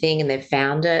certain thing and they've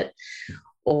found it,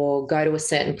 or go to a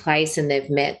certain place and they've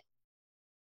met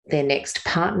their next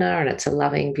partner and it's a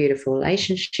loving, beautiful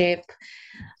relationship.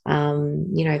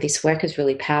 You know, this work is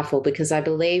really powerful because I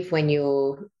believe when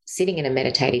you're sitting in a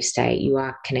meditative state, you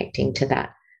are connecting to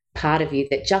that part of you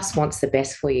that just wants the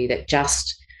best for you, that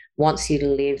just wants you to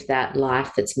live that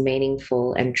life that's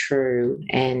meaningful and true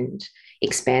and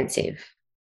expansive.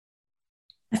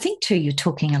 I think too, you're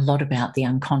talking a lot about the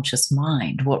unconscious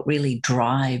mind, what really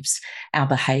drives our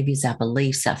behaviors, our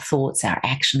beliefs, our thoughts, our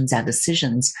actions, our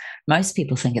decisions. Most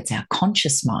people think it's our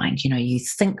conscious mind. You know, you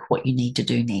think what you need to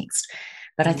do next.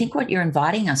 But I think what you're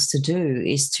inviting us to do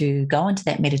is to go into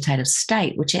that meditative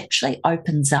state, which actually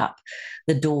opens up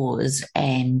the doors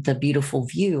and the beautiful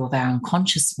view of our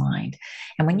unconscious mind.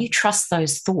 And when you trust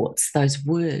those thoughts, those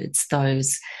words,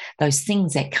 those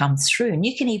things that come through, and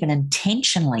you can even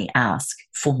intentionally ask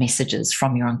for messages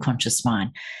from your unconscious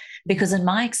mind. Because in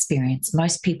my experience,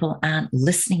 most people aren't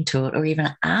listening to it or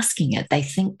even asking it. They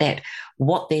think that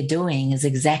what they're doing is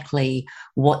exactly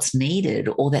what's needed,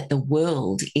 or that the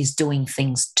world is doing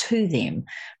things to them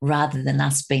rather than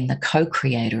us being the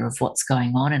co-creator of what's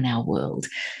going on in our world.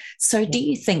 So do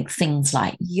you think things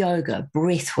like yoga,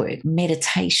 breathwork,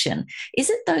 meditation, is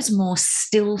it those more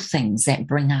still things that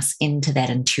bring us into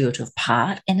that intuitive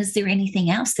part? And is there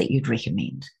anything else that you'd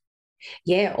recommend?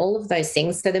 Yeah, all of those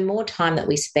things. So the more time that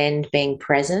we spend being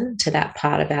present to that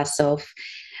part of ourselves,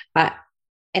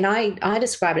 and I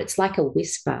describe it, it's like a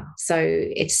whisper. So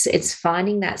it's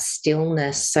finding that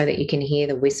stillness so that you can hear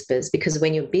the whispers, because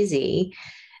when you're busy,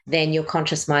 then your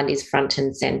conscious mind is front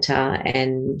and center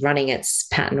and running its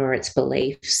pattern or its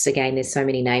beliefs. Again, there's so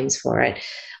many names for it.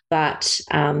 But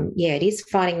yeah, it is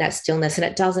finding that stillness, and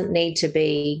it doesn't need to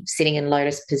be sitting in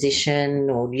lotus position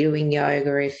or doing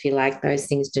yoga if you like. Those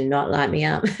things do not light me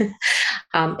up.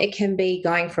 It can be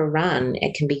going for a run.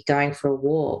 It can be going for a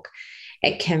walk.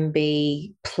 It can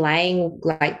be playing,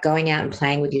 like going out and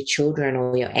playing with your children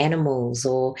or your animals,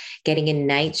 or getting in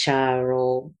nature,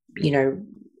 or, you know,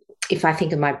 if I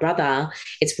think of my brother,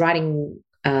 it's riding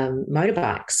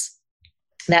motorbikes.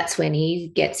 That's when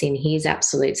he gets in his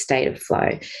absolute state of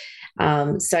flow.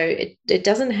 So it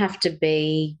doesn't have to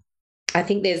be, I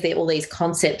think there's all these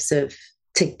concepts of,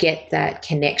 to get that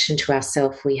connection to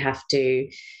ourselves, we have to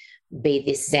be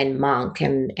this Zen monk,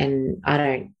 and I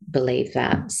don't believe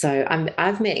that. So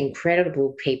I've met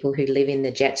incredible people who live in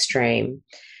the jet stream,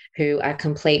 who are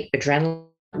complete adrenaline.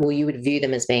 Well, you would view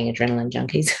them as being adrenaline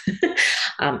junkies.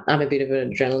 I'm a bit of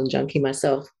an adrenaline junkie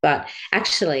myself, but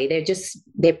actually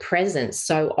they're present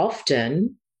so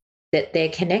often that they're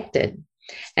connected.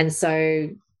 And so,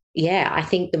 yeah, I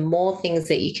think the more things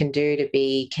that you can do to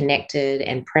be connected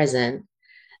and present,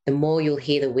 the more you'll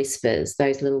hear the whispers,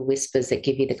 those little whispers that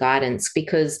give you the guidance.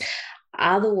 Because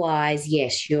otherwise,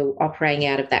 yes, you're operating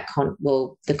out of that,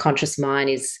 the conscious mind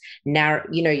is narrow,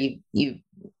 you know, you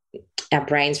our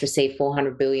brains receive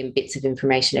 400 billion bits of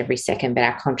information every second, but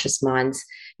our conscious minds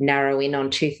narrow in on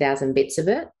 2,000 bits of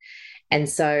it. And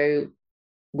so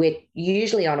we're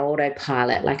usually on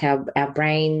autopilot. Like our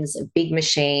brain's a big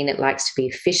machine. It likes to be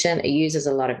efficient. It uses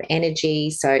a lot of energy,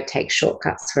 so it takes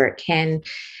shortcuts where it can.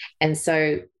 And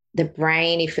so the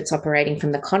brain, if it's operating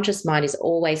from the conscious mind, is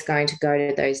always going to go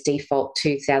to those default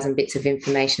 2,000 bits of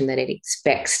information that it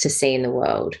expects to see in the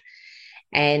world.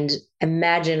 And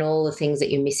imagine all the things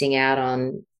that you're missing out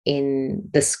on in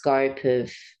the scope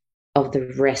of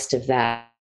the rest of that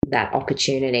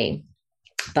opportunity.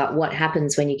 But what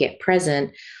happens when you get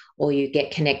present or you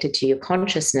get connected to your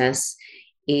consciousness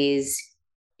is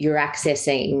you're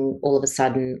accessing all of a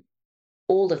sudden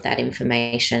all of that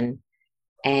information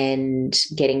and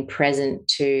getting present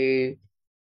to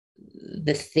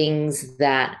the things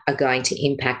that are going to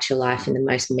impact your life in the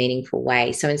most meaningful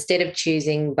way. So instead of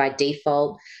choosing by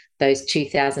default those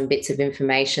 2,000 bits of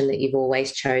information that you've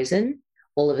always chosen,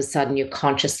 all of a sudden you're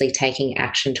consciously taking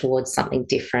action towards something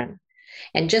different.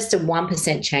 And just a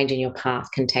 1% change in your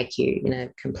path can take you in a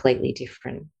completely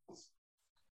different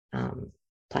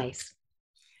place.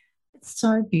 It's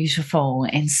so beautiful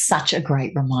and such a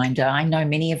great reminder. I know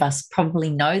many of us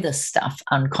probably know this stuff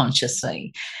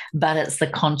unconsciously, but it's the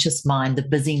conscious mind, the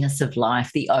busyness of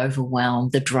life, the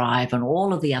overwhelm, the drive, and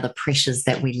all of the other pressures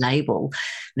that we label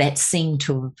that seem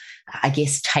to, I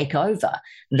guess, take over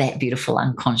that beautiful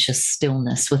unconscious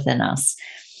stillness within us.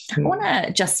 I want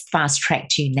to just fast track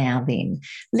to you now then.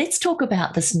 Let's talk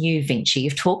about this new venture.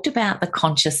 You've talked about the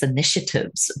conscious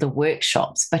initiatives, the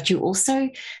workshops, but you also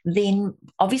then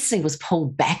obviously was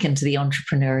pulled back into the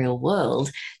entrepreneurial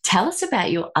world. Tell us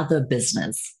about your other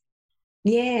business.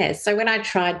 Yeah. So when I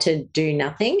tried to do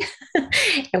nothing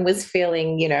and was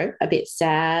feeling, a bit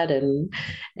sad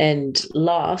and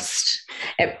lost,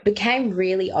 it became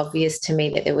really obvious to me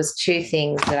that there was two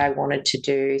things that I wanted to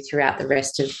do throughout the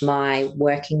rest of my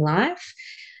working life.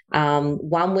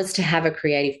 One was to have a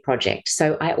creative project.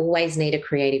 So I always need a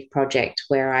creative project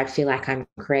where I feel like I'm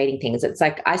creating things. It's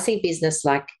like I see business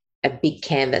like a big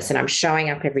canvas and I'm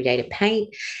showing up every day to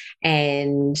paint,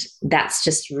 and that's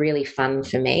just really fun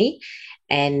for me.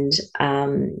 And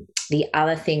the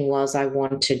other thing was I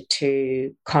wanted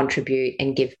to contribute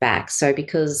and give back. So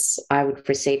because I would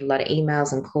receive a lot of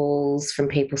emails and calls from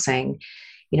people saying,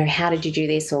 how did you do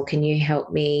this? Or can you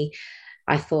help me?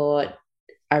 I thought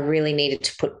I really needed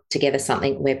to put together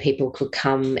something where people could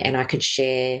come and I could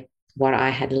share what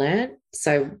I had learned.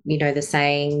 So, the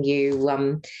saying,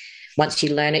 once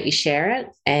you learn it, you share it.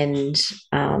 And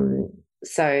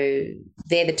so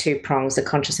they're the two prongs. The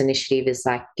conscious initiative is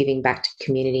like giving back to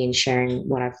community and sharing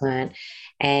what I've learned.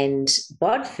 And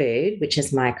Bod Food, which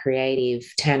is my creative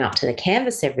turn up to the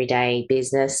canvas every day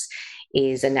business,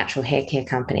 is a natural hair care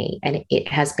company. And it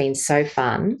has been so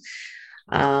fun.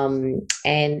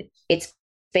 And it's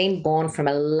been born from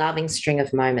a loving string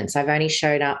of moments. I've only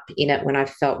showed up in it when I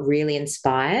felt really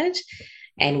inspired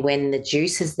and when the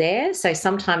juice is there. So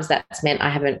sometimes that's meant I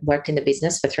haven't worked in the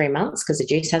business for 3 months because the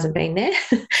juice hasn't been there.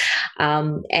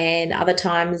 And other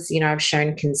times, I've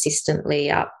shown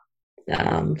consistently up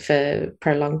for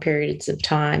prolonged periods of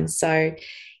time. So,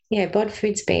 yeah, Bod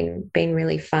Food's been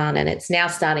really fun, and it's now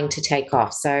starting to take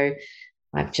off. So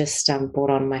I've just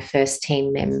brought on my first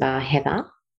team member, Heather,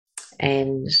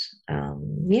 and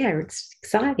it's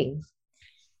exciting.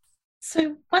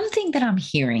 So one thing that I'm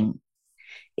hearing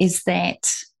is that,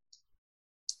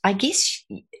 I guess,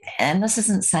 and this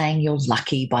isn't saying you're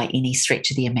lucky by any stretch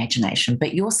of the imagination,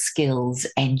 but your skills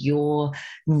and your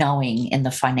knowing in the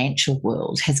financial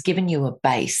world has given you a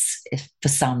base for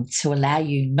some to allow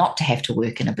you not to have to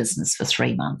work in a business for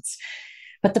 3 months.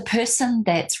 But the person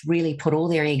that's really put all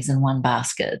their eggs in one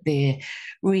basket, they're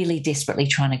really desperately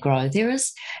trying to grow.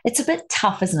 It's a bit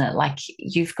tough, isn't it? Like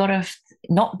you've got to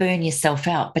not burn yourself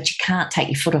out, but you can't take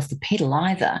your foot off the pedal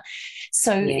either.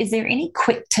 So Is there any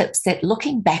quick tips that,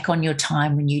 looking back on your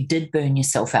time when you did burn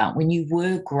yourself out, when you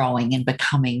were growing and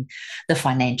becoming the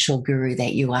financial guru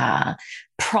that you are,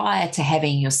 prior to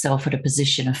having yourself at a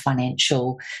position of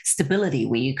financial stability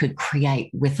where you could create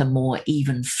with a more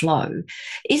even flow,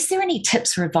 is there any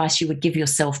tips or advice you would give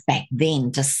yourself back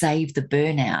then to save the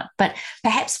burnout? But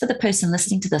perhaps for the person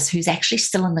listening to this who's actually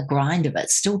still in the grind of it,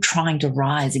 still trying to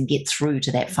rise and get through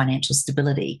to that financial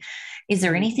stability, is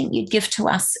there anything you'd give to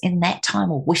us in that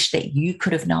time or wish that you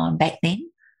could have known back then?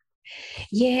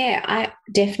 Yeah, I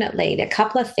definitely. A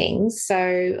couple of things.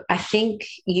 So I think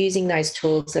using those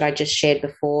tools that I just shared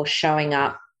before, showing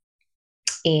up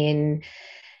in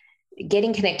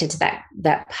getting connected to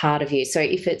that part of you. So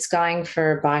if it's going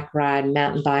for a bike ride,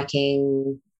 mountain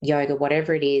biking, yoga,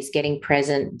 whatever it is, getting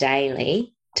present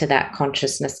daily to that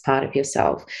consciousness part of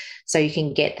yourself so you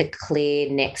can get the clear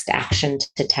next action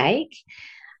to take,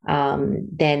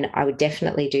 then I would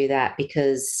definitely do that,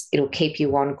 because it'll keep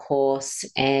you on course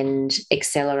and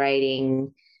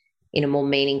accelerating in a more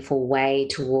meaningful way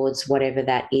towards whatever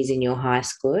that is in your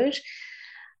highest good.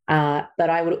 But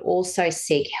I would also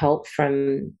seek help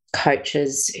from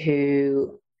coaches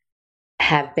who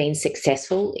have been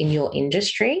successful in your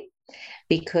industry,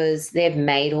 because they've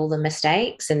made all the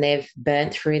mistakes and they've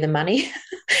burnt through the money.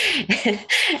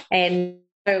 And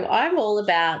so I'm all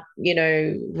about,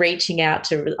 reaching out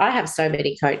to, I have so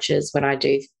many coaches when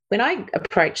I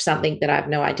approach something that I have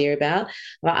no idea about,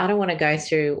 but I don't want to go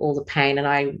through all the pain, and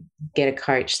I get a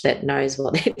coach that knows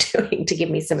what they're doing to give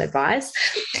me some advice.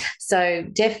 So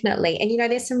definitely,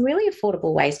 and there's some really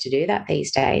affordable ways to do that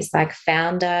these days. Like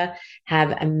Founder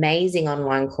have amazing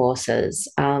online courses.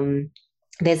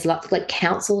 There's lots, like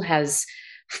Council has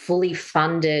fully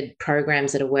funded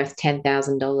programs that are worth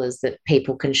 $10,000 that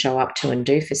people can show up to and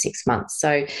do for 6 months.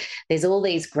 So there's all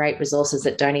these great resources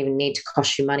that don't even need to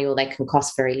cost you money, or they can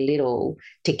cost very little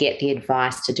to get the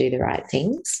advice to do the right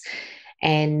things.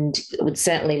 And would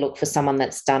certainly look for someone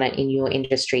that's done it in your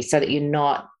industry, so that you're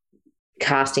not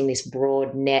casting this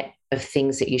broad net of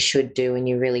things that you should do, and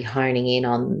you're really honing in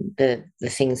on the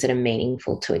things that are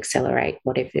meaningful to accelerate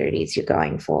whatever it is you're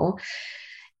going for.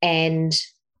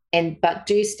 But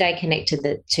do stay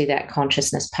connected to that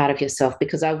consciousness part of yourself,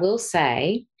 because I will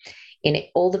say, in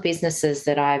all the businesses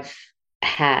that I've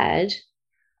had,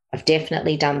 I've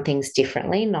definitely done things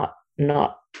differently, not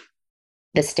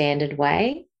the standard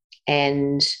way.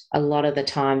 And a lot of the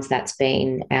times that's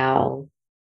been our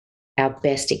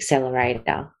best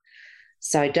accelerator.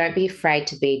 So don't be afraid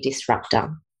to be a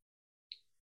disruptor,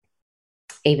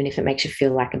 even if it makes you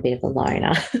feel like a bit of a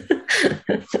loner.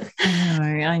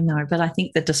 I know, but I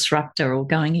think the disruptor, or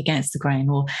going against the grain,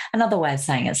 or another way of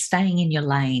saying it, staying in your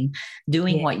lane,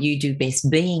 doing what you do best,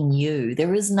 being you.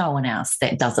 There is no one else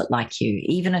that does it like you.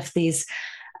 Even if there's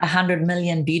 100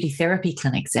 million beauty therapy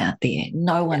clinics out there,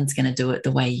 no one's going to do it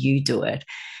the way you do it.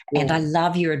 And I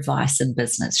love your advice in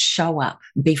business. Show up,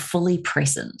 be fully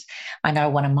present. I know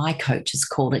one of my coaches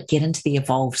called it get into the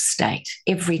evolved state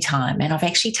every time. And I've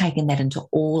actually taken that into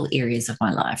all areas of my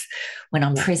life. When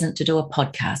I'm present to do a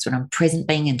podcast, when I'm present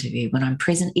being interviewed, when I'm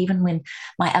present, even when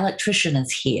my electrician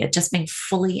is here, just being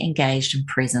fully engaged and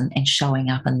present and showing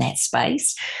up in that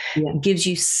space gives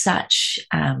you such...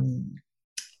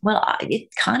 it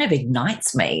kind of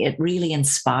ignites me. It really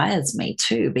inspires me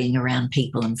too, being around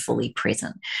people and fully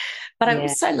present. But I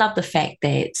also love the fact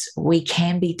that we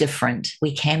can be different.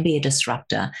 We can be a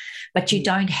disruptor, but you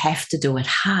don't have to do it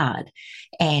hard.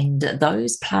 And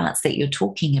those parts that you're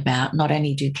talking about, not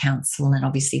only do Council and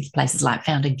obviously places like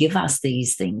Founder give us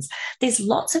these things, there's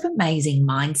lots of amazing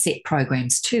mindset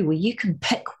programs too, where you can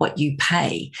pick what you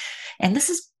pay. And this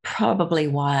is probably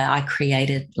why I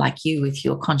created, like you with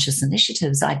your conscious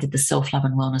initiatives, I did the self-love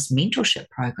and wellness mentorship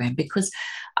program, because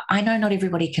I know not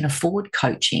everybody can afford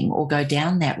coaching or go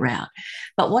down that route.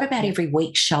 But what about every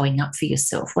week showing up for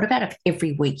yourself? What about if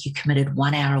every week you committed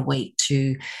 1 hour a week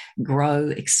to grow,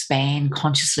 expand,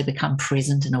 consciously become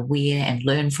present and aware and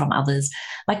learn from others?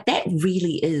 Like, that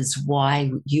really is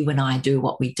why you and I do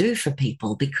what we do for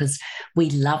people, because we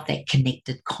love that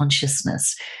connected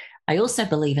consciousness. I also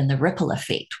believe in the ripple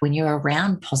effect. When you're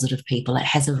around positive people, it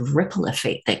has a ripple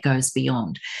effect that goes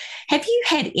beyond. Have you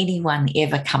had anyone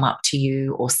ever come up to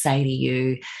you or say to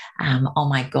you, oh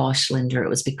my gosh, Linda, it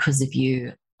was because of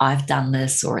you I've done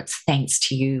this, or it's thanks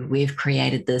to you we've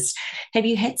created this? Have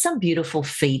you had some beautiful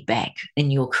feedback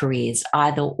in your careers,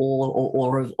 either all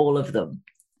or all of them?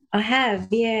 I have,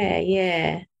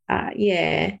 yeah,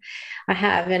 I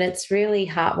have. And it's really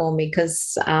heartwarming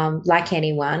because, like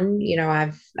anyone,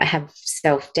 I have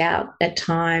self-doubt at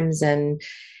times, and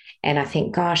I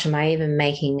think, gosh, am I even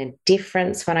making a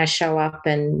difference when I show up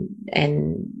and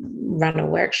run a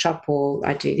workshop, or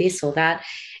I do this or that?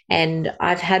 And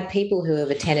I've had people who have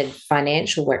attended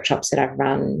financial workshops that I've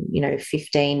run,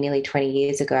 15, nearly 20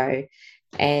 years ago,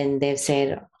 and they've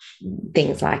said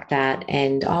things like that.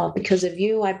 And, oh, because of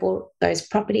you, I bought those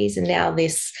properties, and now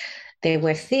they're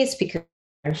worth this, because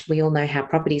we all know how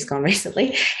property's gone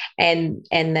recently. And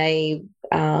they,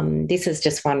 this is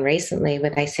just one recently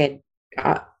where they said,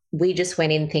 we just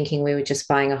went in thinking we were just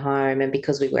buying a home, and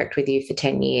because we worked with you for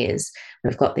 10 years,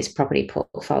 we've got this property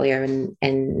portfolio,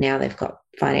 and now they've got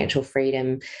financial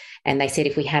freedom. And they said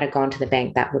if we had gone to the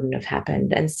bank, that wouldn't have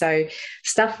happened. And so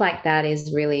stuff like that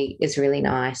is really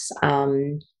nice.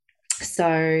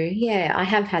 So yeah, I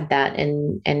have had that,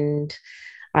 and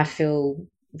I feel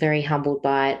very humbled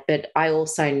by it. But I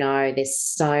also know there's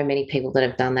so many people that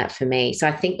have done that for me. So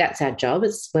I think that's our job.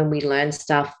 It's when we learn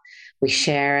stuff, we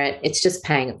share it. It's just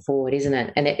paying it forward, isn't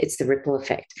it? And it's the ripple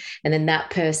effect. And then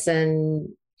that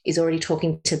person is already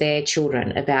talking to their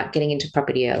children about getting into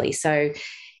property early. So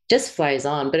just flows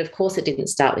on. But of course, it didn't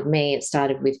start with me. It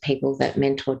started with people that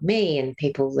mentored me and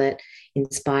people that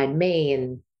inspired me,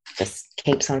 and just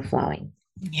keeps on flowing.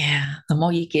 Yeah, the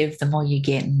more you give, the more you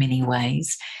get in many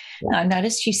ways. Yeah. I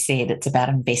noticed you said it's about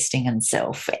investing in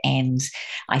self. And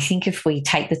I think if we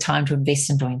take the time to invest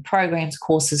in doing programs,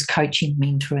 courses, coaching,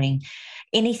 mentoring,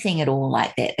 anything at all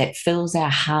like that, that fills our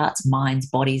hearts, minds,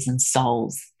 bodies, and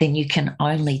souls, then you can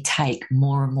only take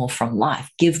more and more from life,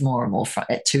 give more and more from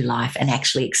it to life, and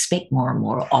actually expect more and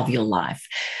more of your life.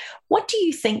 What do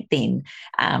you think then?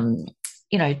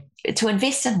 To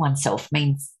invest in oneself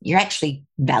means you're actually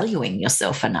valuing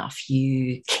yourself enough.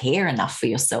 You care enough for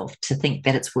yourself to think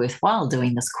that it's worthwhile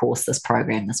doing this course, this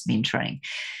program, this mentoring.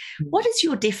 What is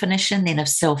your definition then of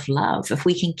self-love? If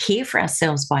we can care for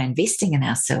ourselves by investing in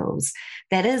ourselves,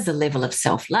 that is a level of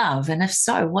self-love. And if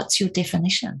so, what's your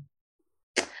definition?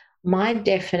 My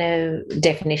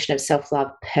definition of self-love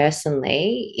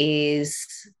personally is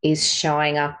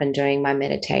showing up and doing my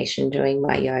meditation, doing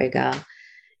my yoga,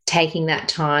 taking that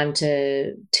time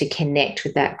to connect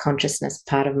with that consciousness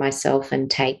part of myself and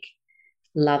take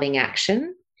loving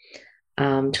action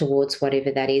towards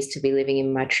whatever that is, to be living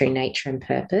in my true nature and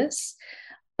purpose.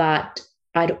 But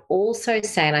I'd also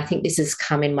say, and I think this has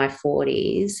come in my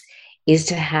 40s, is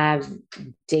to have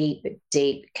deep,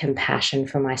 deep compassion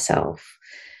for myself.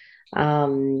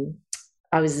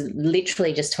 I was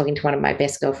literally just talking to one of my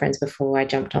best girlfriends before I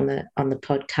jumped on the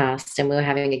podcast, and we were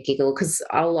having a giggle because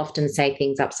I'll often say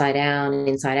things upside down,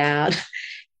 inside out,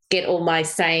 get all my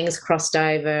sayings crossed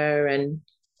over, and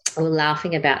we're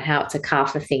laughing about how it's a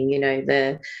kapha thing,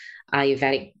 the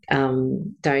Ayurvedic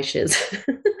doshas,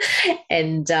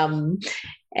 and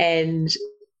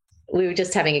we were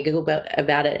just having a giggle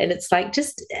about it, and it's like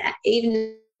just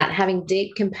even having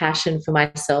deep compassion for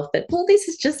myself that, well, this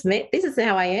is just me. This is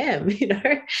how I am,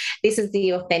 this is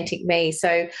the authentic me.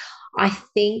 So I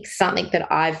think something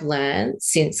that I've learned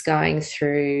since going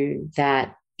through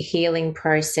that healing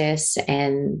process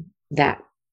and that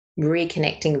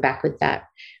reconnecting back with that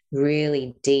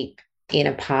really deep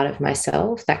inner part of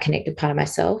myself, that connected part of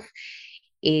myself,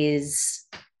 is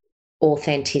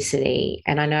authenticity.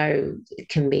 And I know it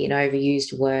can be an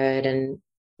overused word and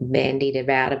bandied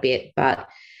about a bit, but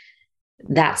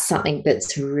that's something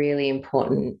that's really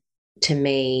important to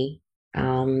me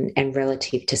and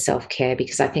relative to self-care,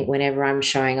 because I think whenever I'm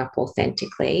showing up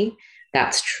authentically,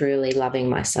 that's truly loving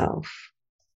myself.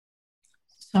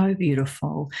 So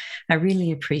beautiful. I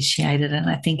really appreciate it. And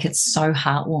I think it's so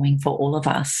heartwarming for all of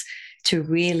us to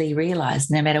really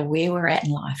realize, no matter where we're at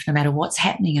in life, no matter what's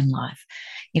happening in life,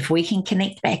 if we can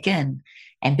connect back in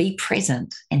and be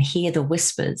present and hear the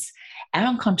whispers, our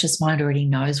unconscious mind already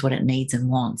knows what it needs and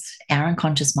wants. Our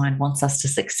unconscious mind wants us to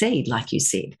succeed, like you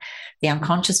said. The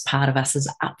unconscious part of us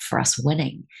is up for us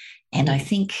winning. And I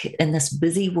think in this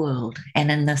busy world,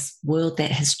 and in this world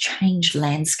that has changed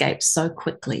landscapes so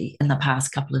quickly in the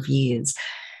past couple of years,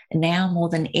 now more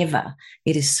than ever,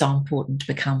 it is so important to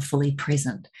become fully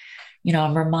present.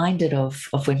 I'm reminded of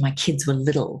when my kids were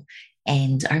little.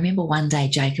 And I remember one day,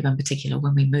 Jacob in particular,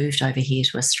 when we moved over here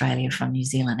to Australia from New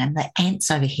Zealand, and the ants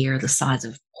over here are the size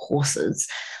of horses,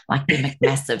 like they're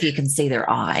massive. You can see their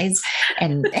eyes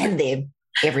and they're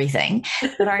everything.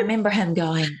 But I remember him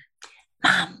going,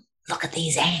 "Mum, look at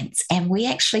these ants." And we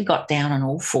actually got down on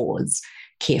all fours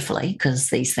carefully, because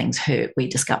these things hurt, we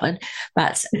discovered,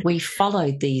 but we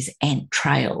followed these ant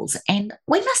trails, and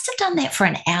we must have done that for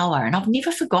an hour, and I've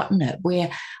never forgotten it, where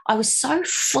I was so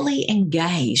fully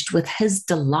engaged with his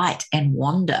delight and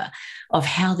wonder of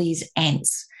how these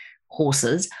ants,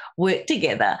 horses, work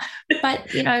together.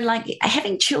 But like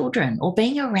having children or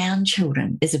being around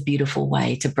children is a beautiful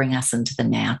way to bring us into the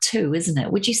now too, isn't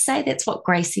it? Would you say that's what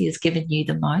Gracie has given you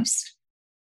the most?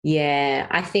 Yeah,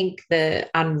 I think the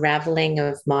unraveling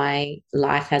of my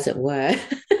life, as it were,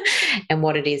 and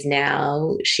what it is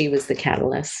now, she was the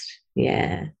catalyst.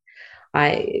 Yeah.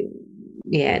 The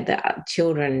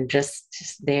children,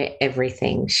 they're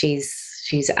everything.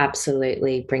 She's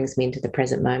absolutely brings me into the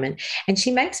present moment, and she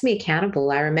makes me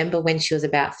accountable. I remember when she was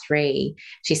about 3,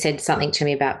 she said something to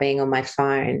me about being on my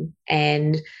phone,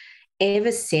 and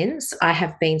ever since I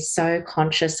have been so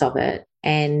conscious of it.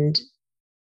 And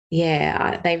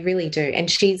yeah, they really do.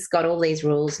 And she's got all these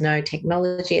rules: no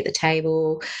technology at the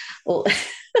table.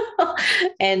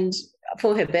 And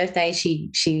for her birthday,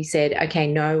 she said, okay,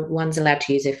 no one's allowed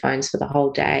to use their phones for the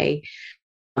whole day.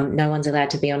 no one's allowed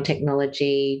to be on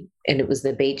technology, and it was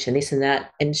the beach and this and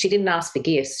that. And she didn't ask for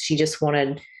gifts. She just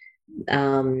wanted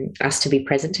us to be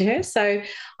present to her. So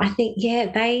I think,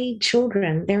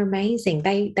 children, they're amazing.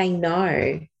 They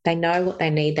know what they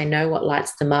need. They know what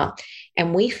lights them up.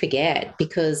 And we forget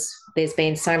because there's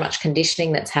been so much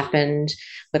conditioning that's happened,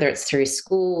 whether it's through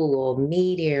school or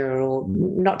media, or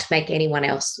not to make anyone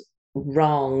else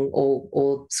wrong,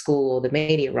 or school or the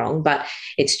media wrong, but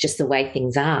it's just the way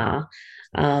things are.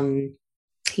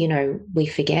 We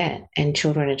forget, and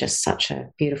children are just such a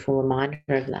beautiful reminder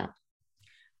of that.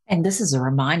 And this is a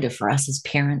reminder for us as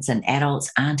parents and adults,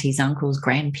 aunties, uncles,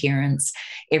 grandparents,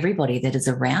 everybody that is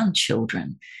around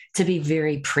children, to be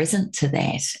very present to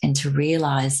that and to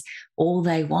realize all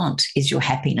they want is your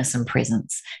happiness and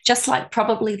presence. Just like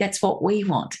probably that's what we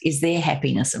want, is their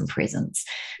happiness and presence.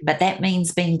 But that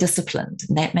means being disciplined.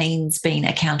 And that means being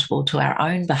accountable to our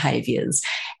own behaviours.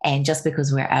 And just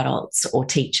because we're adults or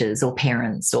teachers or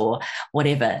parents or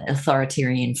whatever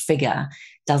authoritarian figure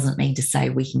doesn't mean to say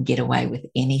we can get away with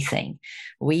anything.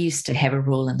 We used to have a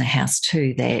rule in the house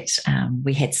too that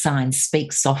we had signs,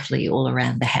 speak softly, all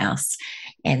around the house.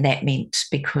 And that meant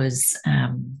because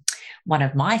one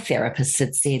of my therapists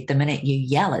had said, the minute you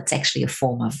yell, it's actually a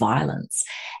form of violence.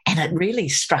 And it really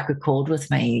struck a chord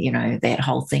with me, that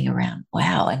whole thing around,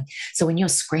 wow. And so when you're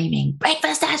screaming,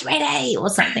 breakfast is ready, or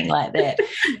something like that,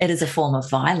 it is a form of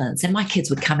violence. And my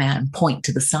kids would come out and point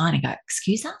to the sign and go,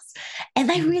 excuse us? And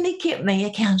they really kept me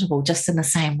accountable, just in the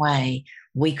same way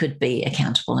we could be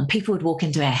accountable. And people would walk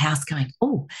into our house going,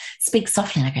 oh, speak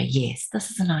softly. And I go, yes, this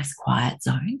is a nice quiet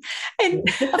zone. And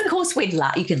of course we'd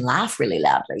laugh. You can laugh really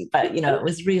loudly, but it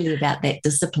was really about that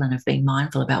discipline of being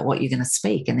mindful about what you're going to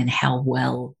speak and then how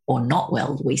well or not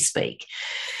well we speak.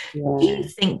 Yeah. Do you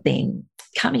think then,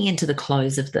 coming into the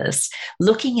close of this,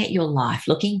 looking at your life,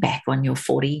 looking back on your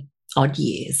 40 odd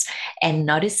years and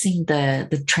noticing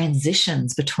the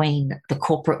transitions between the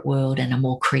corporate world and a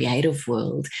more creative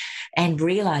world, and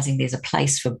realizing there's a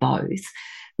place for both,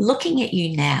 looking at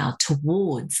you now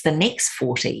towards the next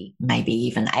 40, maybe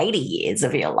even 80 years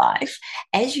of your life,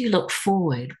 as you look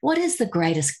forward, what is the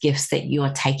greatest gifts that you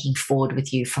are taking forward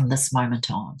with you from this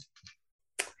moment on?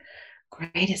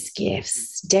 Greatest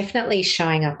gifts, definitely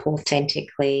showing up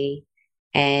authentically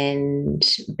and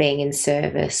being in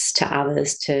service to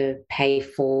others to pay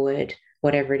forward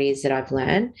whatever it is that I've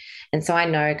learned. And so I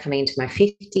know coming into my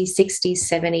 50s, 60s,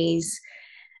 70s,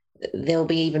 there'll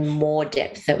be even more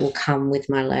depth that will come with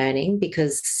my learning,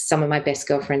 because some of my best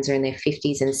girlfriends are in their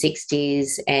 50s and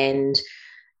 60s. And,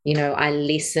 I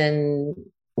listen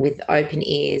with open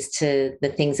ears to the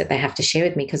things that they have to share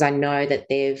with me, because I know that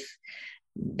they're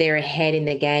ahead in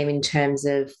the game in terms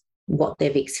of what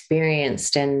they've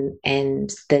experienced and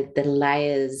the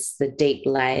layers, the deep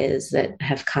layers that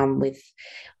have come with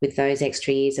those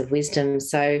extra years of wisdom.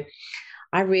 So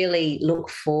I really look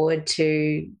forward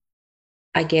to,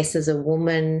 I guess, as a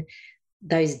woman,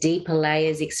 those deeper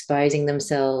layers exposing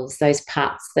themselves, those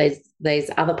parts, those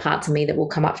other parts of me that will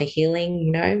come up for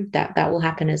healing, that will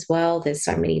happen as well. There's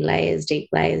so many layers, deep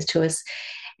layers to us,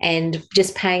 and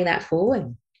just paying that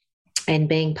forward and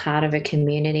being part of a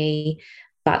community,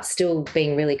 but still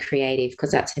being really creative,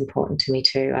 because that's important to me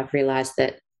too. I've realized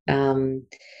that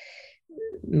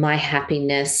my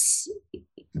happiness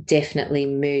definitely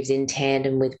moves in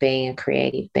tandem with being a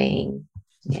creative being.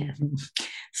 Yeah.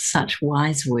 Such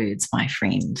wise words, my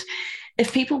friend.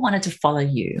 If people wanted to follow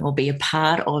you or be a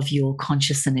part of your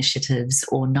conscious initiatives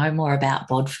or know more about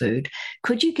BodFood,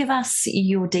 could you give us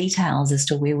your details as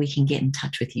to where we can get in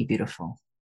touch with you, beautiful?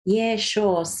 Yeah,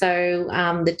 sure. So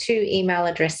the two email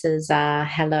addresses are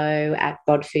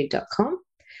hello@bodfood.com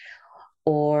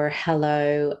or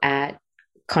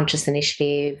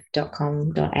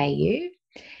hello@consciousinitiative.com.au.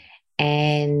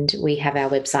 And we have our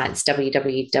websites,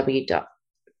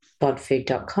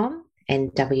 www.bodfood.com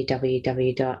and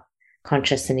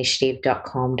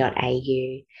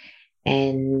www.consciousinitiative.com.au.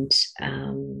 And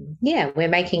we're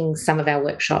making some of our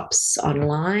workshops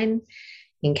online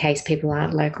in case people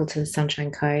aren't local to the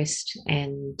Sunshine Coast.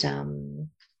 And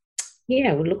we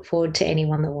look forward to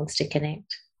anyone that wants to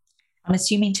connect. I'm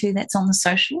assuming too that's on the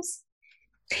socials?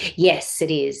 Yes, it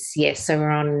is. Yes. So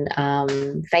we're on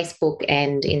Facebook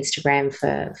and Instagram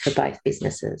for both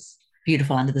businesses.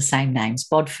 Beautiful, under the same names,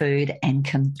 BodFood and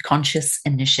Conscious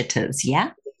Initiatives,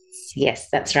 yeah? Yes,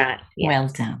 that's right. Yeah. Well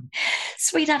done.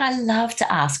 Sweetheart, I love to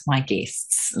ask my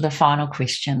guests the final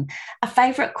question, a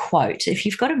favourite quote. If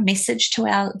you've got a message to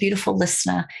our beautiful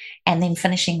listener and then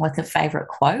finishing with a favourite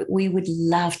quote, we would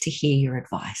love to hear your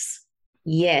advice.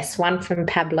 Yes, one from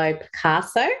Pablo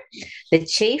Picasso. The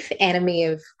chief enemy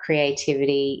of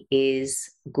creativity is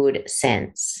good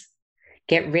sense.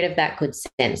 get rid of that good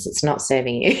sense. It's not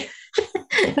serving you.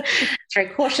 Throw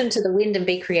caution to the wind and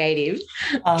be creative.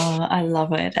 Oh, I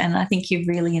love it. And I think you've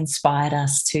really inspired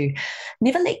us to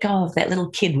never let go of that little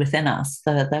kid within us,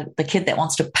 the kid that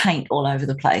wants to paint all over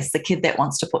the place, the kid that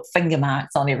wants to put finger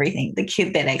marks on everything, the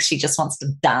kid that actually just wants to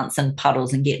dance in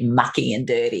puddles and get mucky and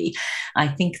dirty. I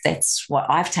think that's what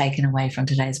I've taken away from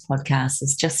today's podcast,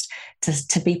 is just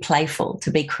to be playful,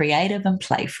 to be creative and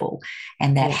playful.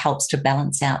 And that helps to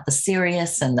balance out the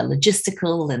serious and the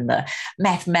logistical and the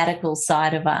mathematical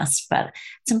side of us. But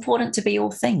it's important to be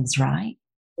all things, right?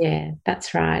 Yeah,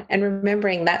 that's right. And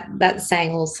remembering that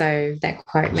saying also, that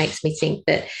quote makes me think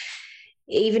that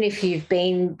even if you've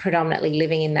been predominantly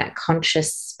living in that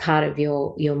conscious part of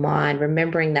your mind,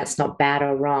 remembering that's not bad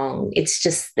or wrong.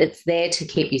 It's there to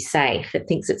keep you safe. It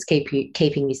thinks it's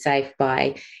keeping you safe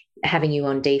by having you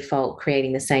on default,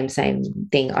 creating the same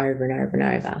thing over and over and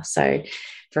over. So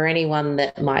for anyone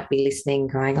that might be listening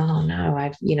going, oh no,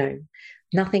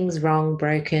 nothing's wrong,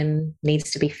 broken,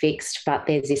 needs to be fixed, but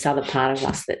there's this other part of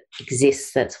us that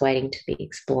exists that's waiting to be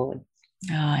explored.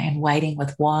 Oh, and waiting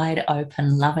with wide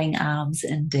open, loving arms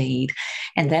indeed.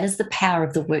 And that is the power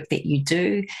of the work that you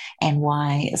do, and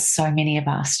why so many of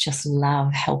us just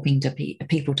love helping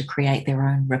people to create their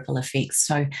own ripple effects.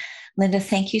 So Linda,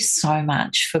 thank you so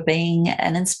much for being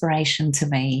an inspiration to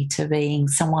me, to being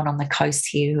someone on the coast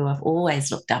here who I've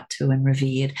always looked up to and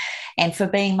revered, and for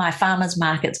being my farmers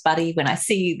markets buddy when I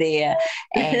see you there,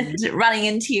 and running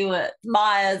into you at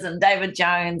Myers and David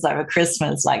Jones over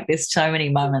Christmas. Like, there's so many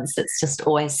moments. It's just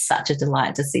always such a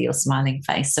delight to see your smiling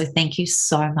face. So thank you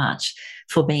so much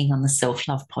for being on the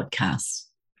Self-Love Podcast.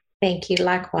 Thank you.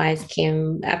 Likewise,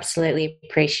 Kim. Absolutely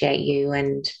appreciate you,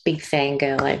 and big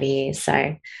fangirl over here. So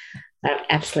I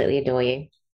absolutely adore you.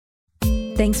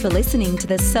 Thanks for listening to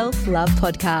the Self-Love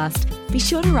Podcast. Be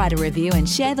sure to write a review and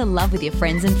share the love with your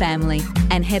friends and family.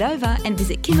 And head over and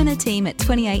visit Kim and her team at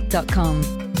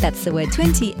 28.com. That's the word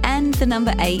 20 and the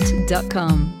number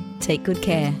 8.com. Take good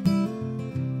care.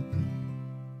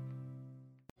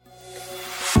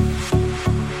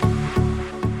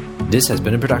 This has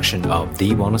been a production of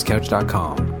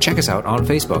TheWellnessCouch.com. Check us out on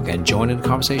Facebook and join in the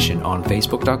conversation on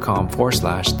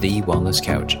Facebook.com/The Wellness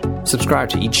Couch. Subscribe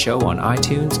to each show on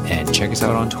iTunes and check us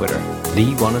out on Twitter.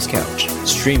 The Wellness Couch,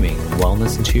 streaming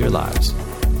wellness into your lives.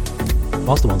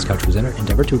 Whilst the Wellness Couch presenter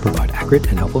endeavor to provide accurate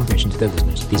and helpful information to their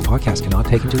listeners, these podcasts cannot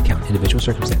take into account individual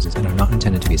circumstances and are not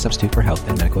intended to be a substitute for health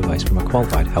and medical advice from a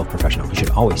qualified health professional. You should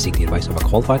always seek the advice of a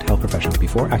qualified health professional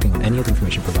before acting on any of the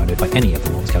information provided by any of the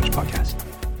Wellness Couch podcasts.